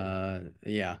time.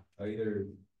 Yeah.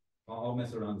 I'll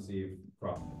mess around and see if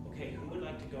Okay, who would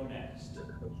like to go next?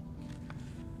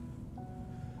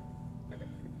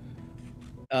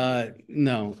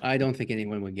 No, I don't think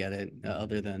anyone would get it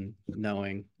other than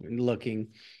knowing and looking.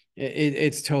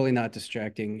 It's totally not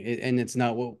distracting, and it's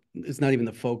not even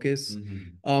the focus.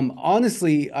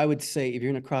 Honestly, I would say if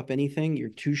you're gonna crop anything, your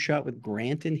two shot with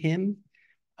Grant and him.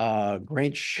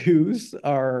 Grant's shoes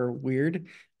are weird.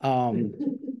 It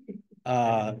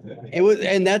was,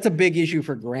 and that's a big issue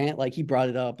for Grant. Like he brought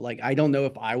it up. Like I don't know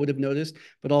if I would have noticed,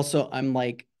 but also I'm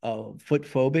like a foot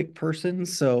phobic person,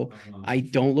 so I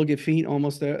don't look at feet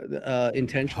almost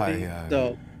intentionally. Hi,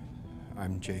 So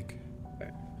I'm Jake.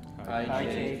 Hi,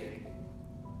 Jake.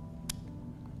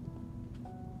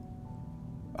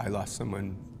 I lost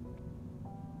someone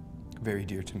very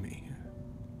dear to me.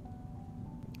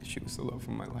 She was the love of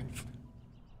my life.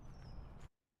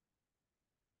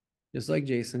 just like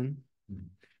Jason,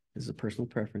 this is a personal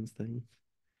preference thing.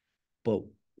 But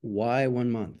why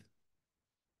 1 month?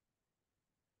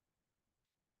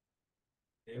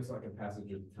 It was like a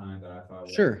passage of time that I thought.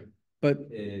 Sure, but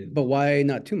why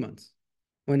not 2 months?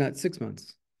 Why not 6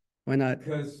 months? Why not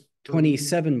Because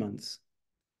 27 months?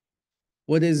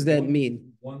 What does that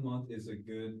mean? 1 month is a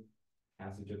good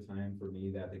passage of time for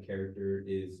me that the character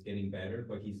is getting better,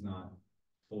 but he's not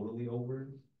totally over.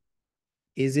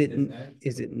 Is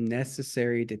it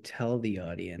necessary to tell the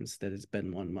audience that it's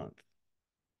been 1 month?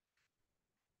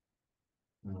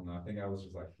 I don't know. I think I was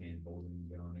just like hand holding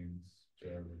the audience.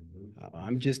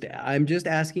 I'm just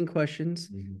asking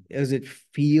questions. Does it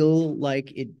feel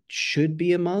like it should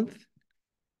be a month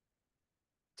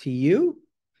to you?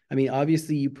 I mean,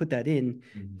 obviously you put that in.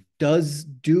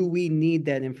 Do we need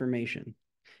that information?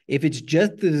 If it's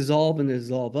just the dissolve and the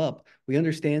dissolve up, we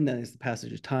understand that it's the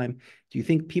passage of time. Do you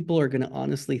think people are going to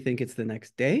honestly think it's the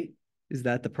next day? Is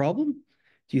that the problem?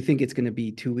 Do you think it's going to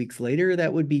be 2 weeks later?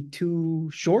 That would be too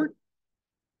short?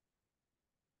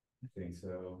 I think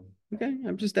so. Okay,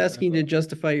 I'm just asking to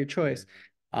justify your choice.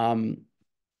 I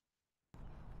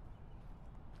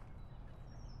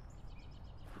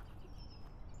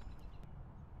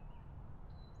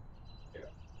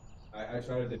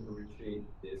try to differentiate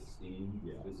this scene.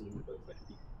 Yeah, this is what's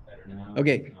better now.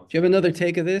 Okay, do you have another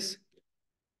take of this?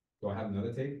 Do I have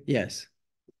another take? Yes.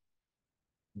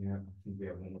 Yeah, I think we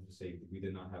have one more for safety. We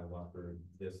did not have a lot for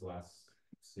this last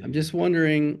city. I'm just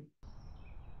wondering.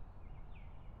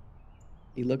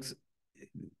 He looks.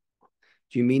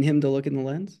 Do you mean him to look in the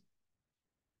lens?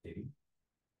 Maybe.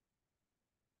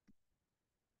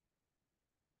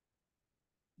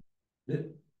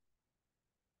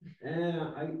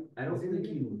 I don't think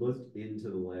he looked into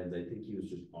the lens. I think he was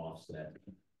just offset.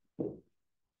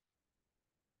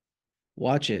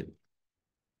 Watch it.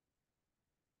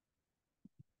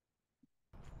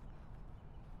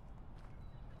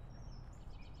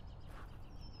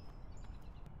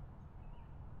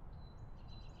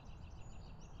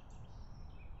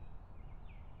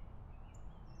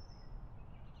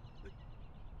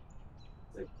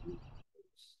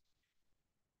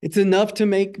 It's enough to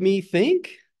make me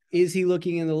think, is he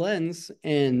looking in the lens?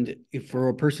 And if for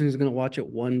a person who's going to watch it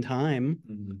one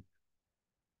time,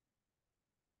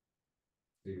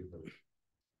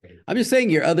 I'm just saying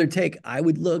your other take, I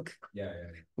would look. Yeah.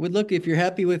 I would look if you're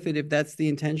happy with it, if that's the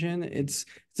intention, it's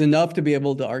enough to be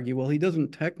able to argue, well, he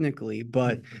doesn't technically,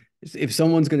 but if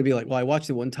someone's going to be like, well, I watched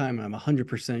it one time, I'm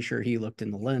 100% sure he looked in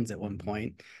the lens at one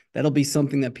point, that'll be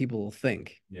something that people will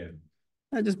think. Yeah.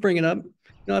 I just bring it up. You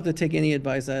don't have to take any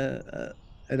advice I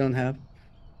don't have.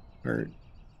 Or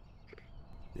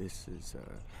This is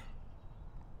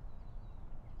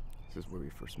where we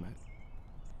first met.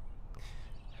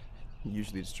 I'm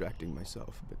usually distracting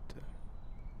myself, but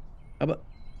how about,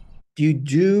 do you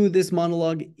do this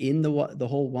monologue in the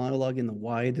whole monologue in the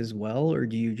wide as well, or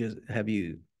do you just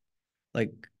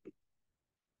like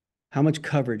how much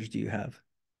coverage do you have?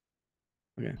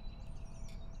 Okay.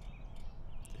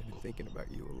 I've been thinking about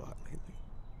you a lot lately.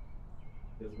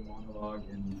 There's a monologue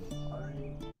in the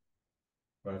wide,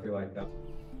 but I feel like that's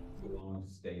too long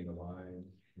to stay in the wide.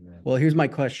 Well, here's my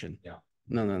question. Yeah.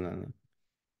 No.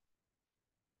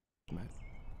 Matt.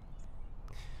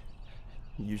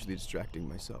 I'm usually distracting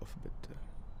myself, but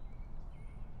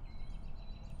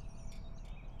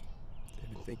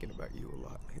I've been thinking about you a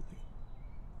lot lately.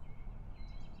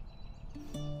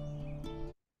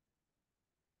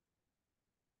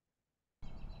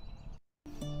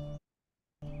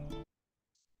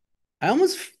 I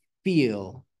almost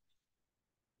feel,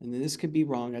 and this could be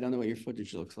wrong, I don't know what your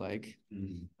footage looks like.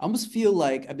 I almost feel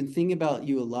like I've been thinking about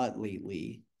you a lot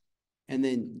lately. And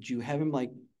then do you have him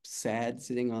like sad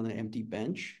sitting on an empty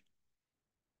bench?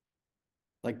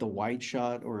 Like the wide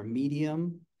shot or a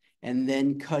medium, and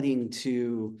then cutting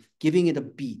to giving it a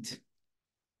beat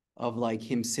of like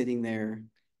him sitting there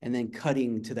and then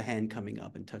cutting to the hand coming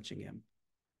up and touching him.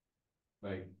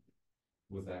 Like,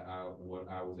 was that what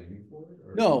I was aiming for?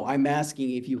 Or? No, I'm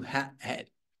asking if you had,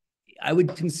 I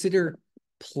would consider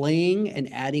playing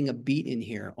and adding a beat in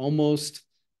here, almost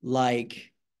like.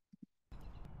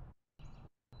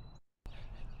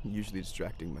 I'm usually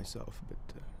distracting myself, but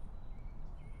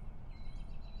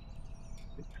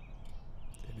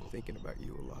I've been thinking about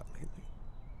you a lot lately.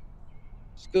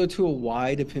 Just go to a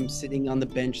wide of him sitting on the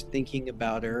bench thinking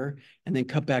about her, and then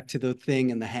cut back to the thing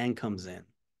and the hand comes in.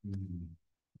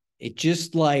 It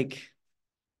just like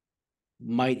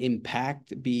might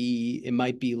it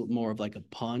might be more of like a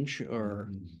punch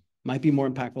or might be more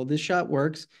impactful. This shot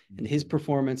works and his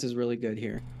performance is really good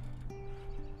here.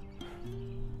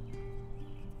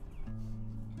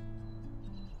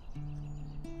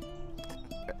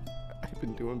 I've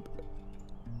been doing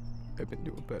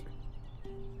better.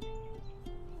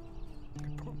 I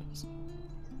promise.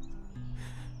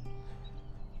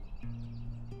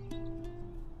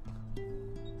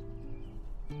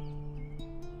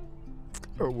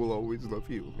 I will always love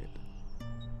you, Amanda.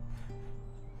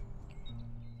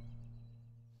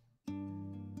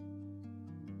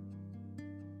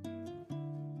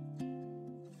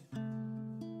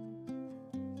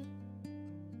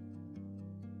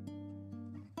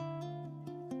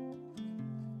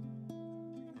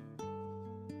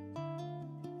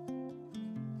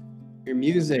 Your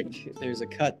music, there's a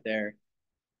cut there.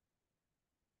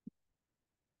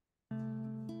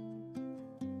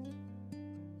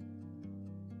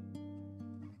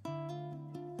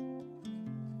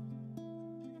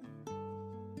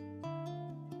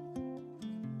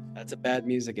 That's a bad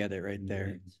music edit right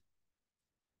there.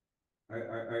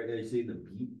 Are you saying the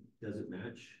beat doesn't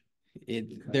match?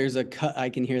 There's a cut. I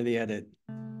can hear the edit.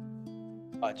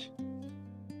 Watch.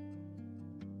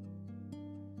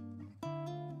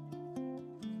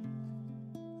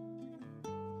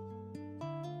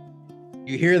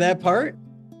 You hear that part?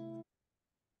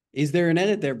 Is there an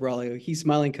edit there, Braulio? He's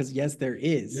smiling because yes, there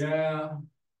is. Yeah.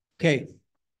 Okay.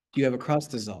 Do you have a cross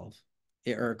dissolve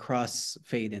or a cross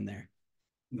fade in there?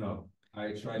 No.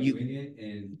 I tried doing it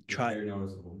and it's very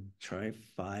noticeable. Try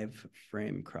 5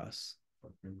 frame cross.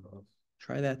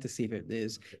 Try that to see if it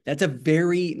is. That's a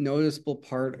very noticeable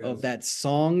part of that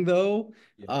song, though.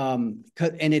 And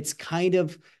it's kind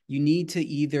of, you need to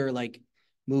either like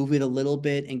move it a little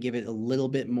bit and give it a little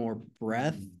bit more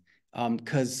breath.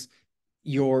 Because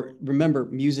remember,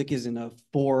 music isn't a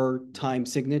 4-time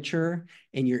signature,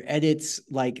 and your edit's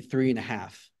like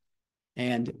 3.5.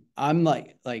 And I'm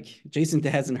like Jason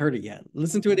hasn't heard it yet.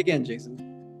 Listen to it again,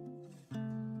 Jason.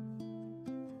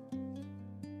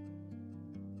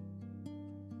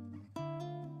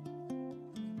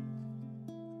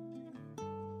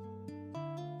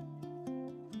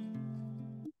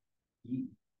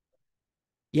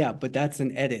 Yeah, but that's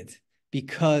an edit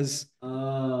because.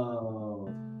 Oh,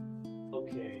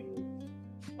 okay.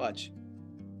 Watch.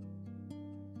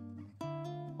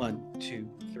 1, 2,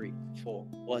 3, 4.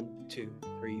 1, 2,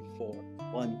 3, 4.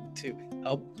 1, 2.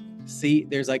 Oh, see,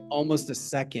 there's like almost a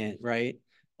second, right?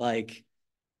 Like,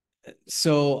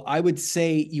 so I would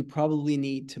say you probably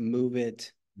need to move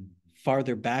it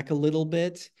farther back a little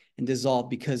bit and dissolve,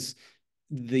 because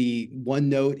the one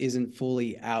note isn't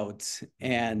fully out.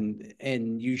 And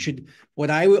you should, what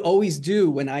I would always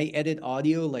do when I edit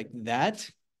audio like that,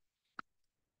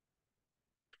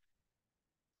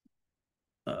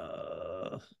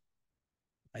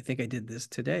 I think I did this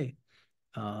today.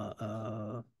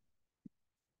 File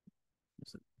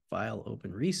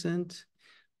open recent.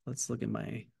 Let's look at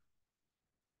my.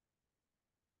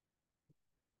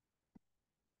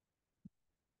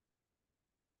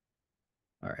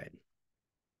 All right.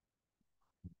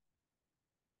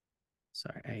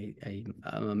 Sorry,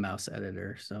 I'm a mouse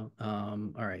editor. So,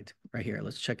 all right, right here.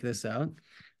 Let's check this out.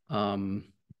 And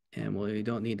we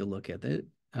don't need to look at it.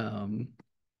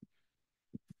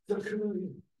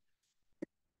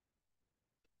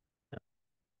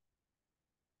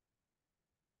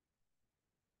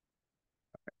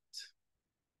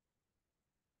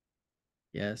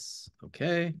 Yes.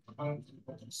 Okay. All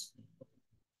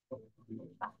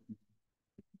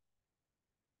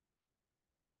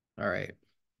right.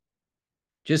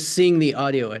 Just seeing the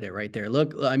audio edit right there.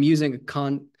 Look, I'm using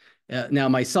a now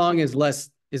my song is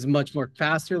much more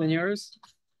faster than yours.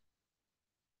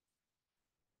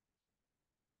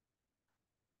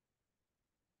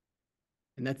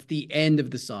 And that's the end of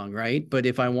the song, right? But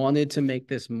if I wanted to make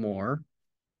this more.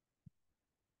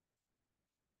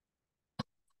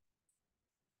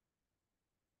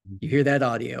 You hear that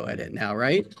audio edit now,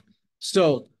 right?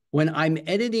 So when I'm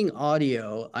editing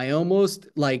audio, I almost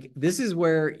like, this is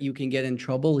where you can get in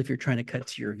trouble if you're trying to cut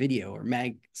to your video or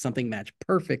something match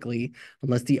perfectly,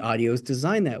 unless the audio is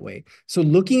designed that way. So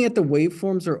looking at the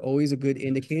waveforms are always a good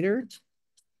indicator.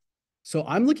 So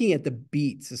I'm looking at the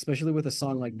beats, especially with a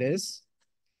song like this.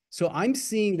 So I'm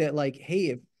seeing that like,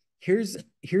 hey, here's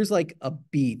like a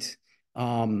beat.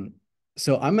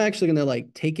 So I'm actually gonna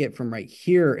like take it from right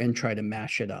here and try to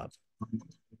mash it up.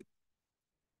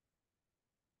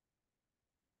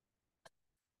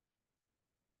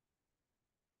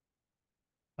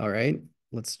 All right,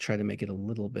 let's try to make it a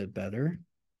little bit better.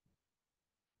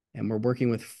 And we're working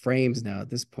with frames now at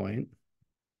this point.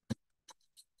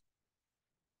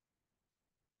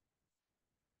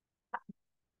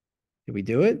 Did we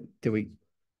do it? Did we?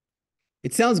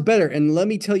 It sounds better. And let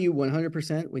me tell you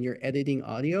 100%, when you're editing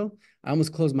audio, I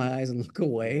almost close my eyes and look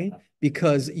away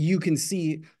because you can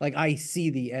see, like I see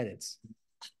the edits.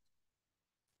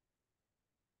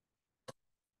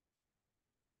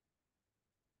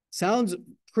 Sounds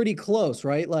pretty close,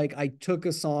 right? Like I took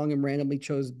a song and randomly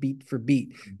chose beat for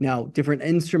beat. Now, different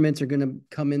instruments are going to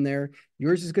come in there.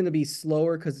 Yours is going to be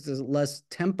slower because it's less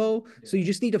tempo. So you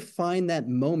just need to find that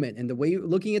moment. And the way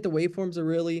looking at the waveforms are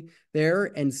really there.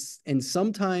 And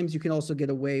sometimes you can also get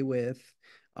away with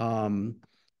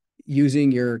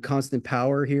using your constant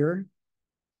power here.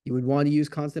 You would want to use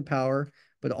constant power,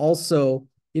 but also,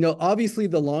 obviously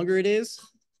the longer it is,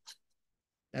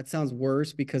 that sounds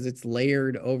worse because it's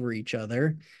layered over each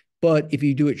other. But if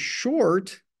you do it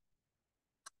short,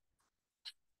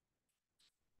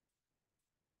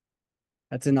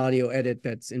 that's an audio edit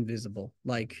that's invisible.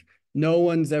 Like no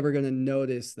one's ever going to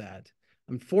notice that.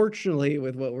 Unfortunately,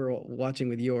 with what we're watching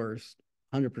with yours,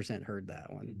 100% heard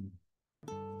that one.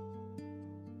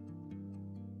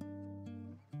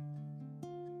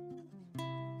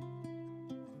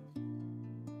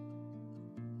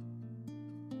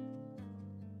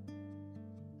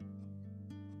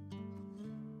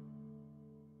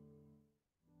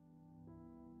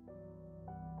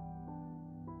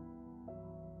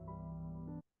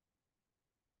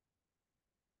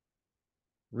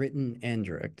 Written and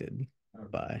directed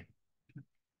by.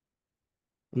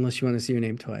 Unless you want to see your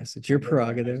name twice. It's your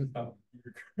prerogative. Oh,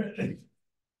 and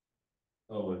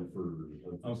for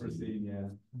Unforeseen, yeah.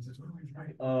 I said, "What do we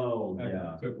write?" Oh, I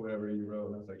yeah. took whatever you wrote,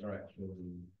 and I was like, all right,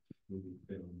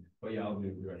 but yeah, I'll do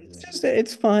it. It's just,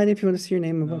 it's fine if you want to see your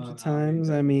name a bunch No, of times.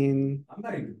 I mean, I'm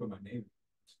not even gonna put my name.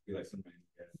 Just be like somebody.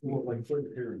 Well, like for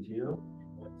Tarantino,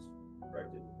 what's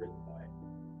directed and written by?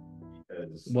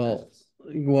 Because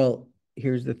well,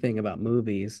 here's the thing about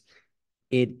movies.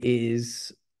 It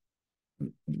is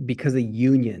because of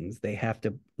unions, they have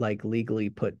to like legally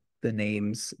put the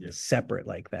names separate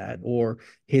like that, or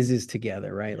his is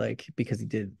together, right? Like because he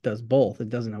does both. It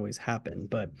doesn't always happen,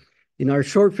 but in our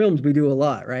short films, we do a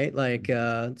lot, right? Like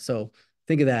so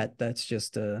think of that. That's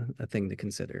just a thing to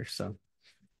consider. So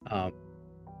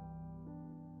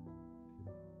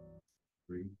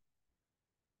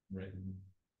Written,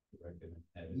 directed,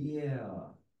 edited. Yeah.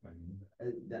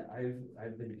 That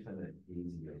I've been kind of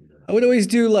hazy on that. I would always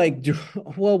do like,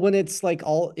 well, when it's like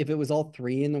all, if it was all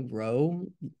three in a row,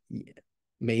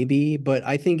 maybe, but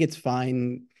I think it's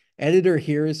fine. Editor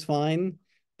here is fine,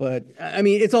 but I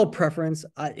mean, it's all preference.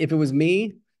 If it was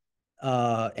me,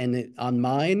 on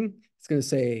mine, it's going to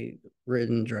say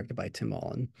written, directed by Tim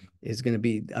Allen is going to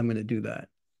be, I'm going to do that.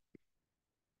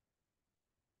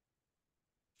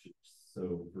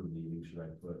 So for me, should I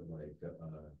put like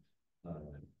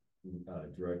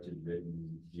directed,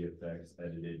 written, GFX,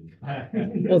 edited?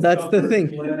 Well, that's the thing.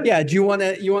 Yeah. Do you want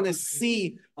to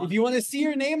see, if you want to see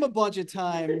your name a bunch of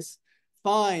times,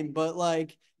 fine. But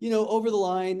like, over the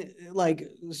line, like,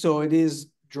 so it is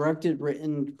directed,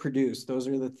 written, produced. Those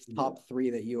are the top three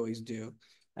that you always do.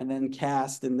 And then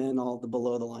cast, and then all the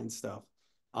below the line stuff.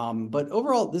 But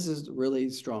overall, this is really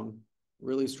strong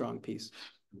piece.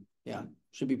 Yeah.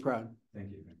 Should be proud.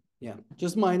 Thank you. Yeah.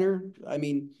 Just minor. I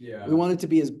mean, we want it to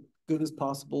be as good as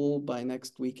possible by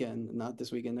next weekend, not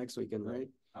this weekend, next weekend, right?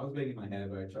 I was making my head,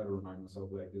 but I try to remind myself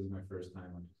like this is my first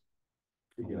time.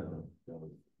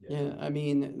 Yeah, I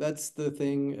mean, that's the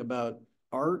thing about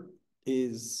art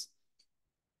is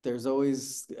there's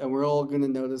always, and we're all going to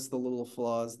notice the little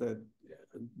flaws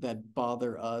that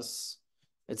bother us.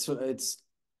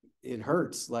 It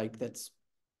hurts. Like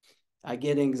I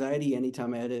get anxiety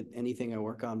anytime I edit anything I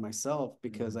work on myself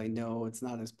because I know it's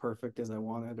not as perfect as I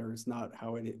wanted, or it's not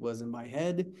how it was in my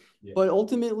head. Yeah. But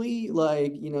ultimately,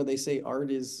 like, they say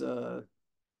art is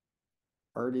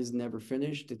never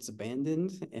finished, it's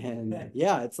abandoned. And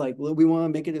yeah, it's like, we want to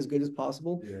make it as good as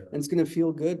possible. Yeah. And it's going to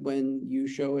feel good when you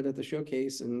show it at the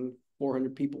showcase and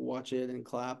 400 people watch it and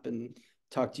clap and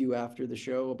talk to you after the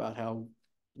show about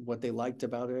what they liked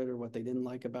about it or what they didn't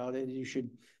like about it. You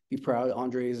should be proud.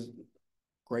 Andre's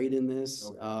great in this.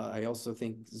 Okay. I also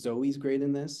think Zoe's great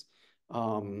in this.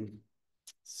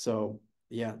 So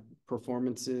yeah,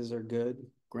 performances are good.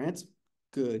 Grant's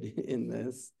good in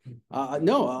this.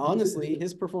 No, honestly,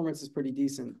 his performance is pretty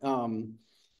decent. Yeah,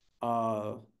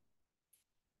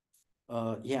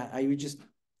 I would just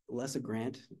less a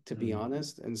Grant, to be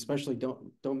honest, and especially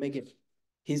don't make it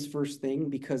his first thing,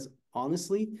 because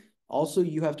honestly, also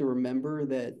you have to remember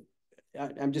that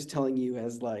I'm just telling you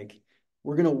as like,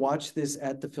 we're going to watch this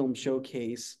at the film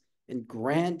showcase, and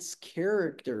Grant's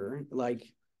character,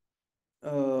 like,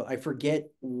 I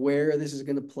forget where this is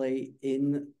going to play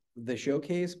in the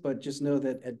showcase, but just know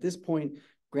that at this point,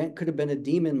 Grant could have been a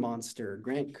demon monster.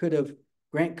 Grant could have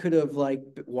like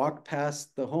walked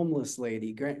past the homeless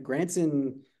lady. Grant's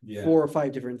in 4 or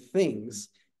 5 different things.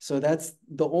 So that's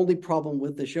the only problem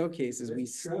with the showcase is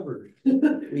Grant's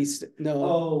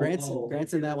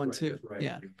in that one too. Right.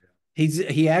 Yeah.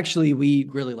 He actually, we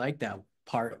really like that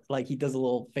part. Like he does a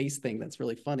little face thing that's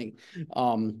really funny.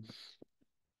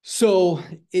 So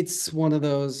it's one of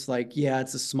those like, yeah,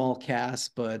 it's a small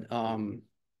cast, but or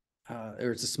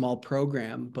it's a small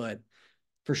program, but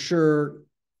for sure.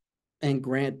 And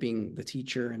Grant being the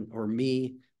teacher or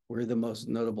me, we're the most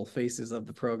notable faces of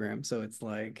the program. So it's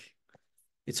like,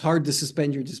 it's hard to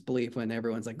suspend your disbelief when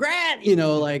everyone's like, Grant,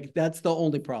 like that's the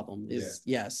only problem is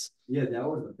yes. Yeah, that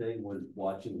was the thing when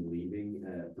watching Leaving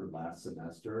for last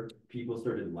semester, people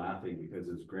started laughing because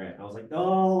it's Grant. I was like,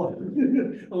 oh,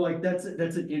 I'm like, that's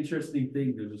an interesting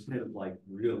thing to just kind of like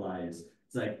realize.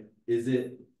 It's like, is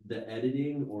it the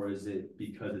editing or is it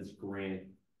because it's Grant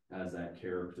as that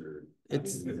character?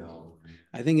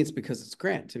 I think it's because it's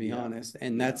Grant, to be honest,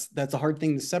 and that's a hard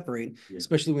thing to separate,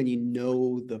 especially when you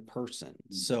know the person.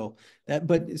 So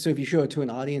if you show it to an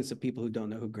audience of people who don't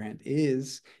know who Grant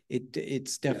is,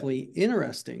 it's definitely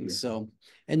interesting. So,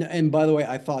 and by the way,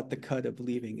 I thought the cut of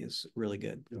Leaving is really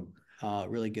good,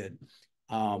 really good.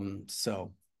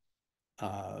 So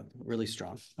really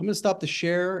strong. I'm gonna stop the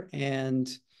share, and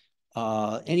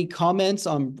any comments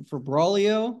for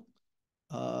Braulio?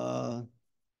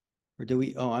 Or do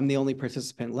we, oh, I'm the only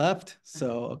participant left,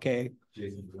 so, okay.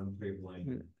 Jason, I'm blank.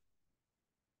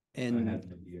 I And had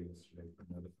an idea yesterday for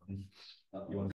another one. You want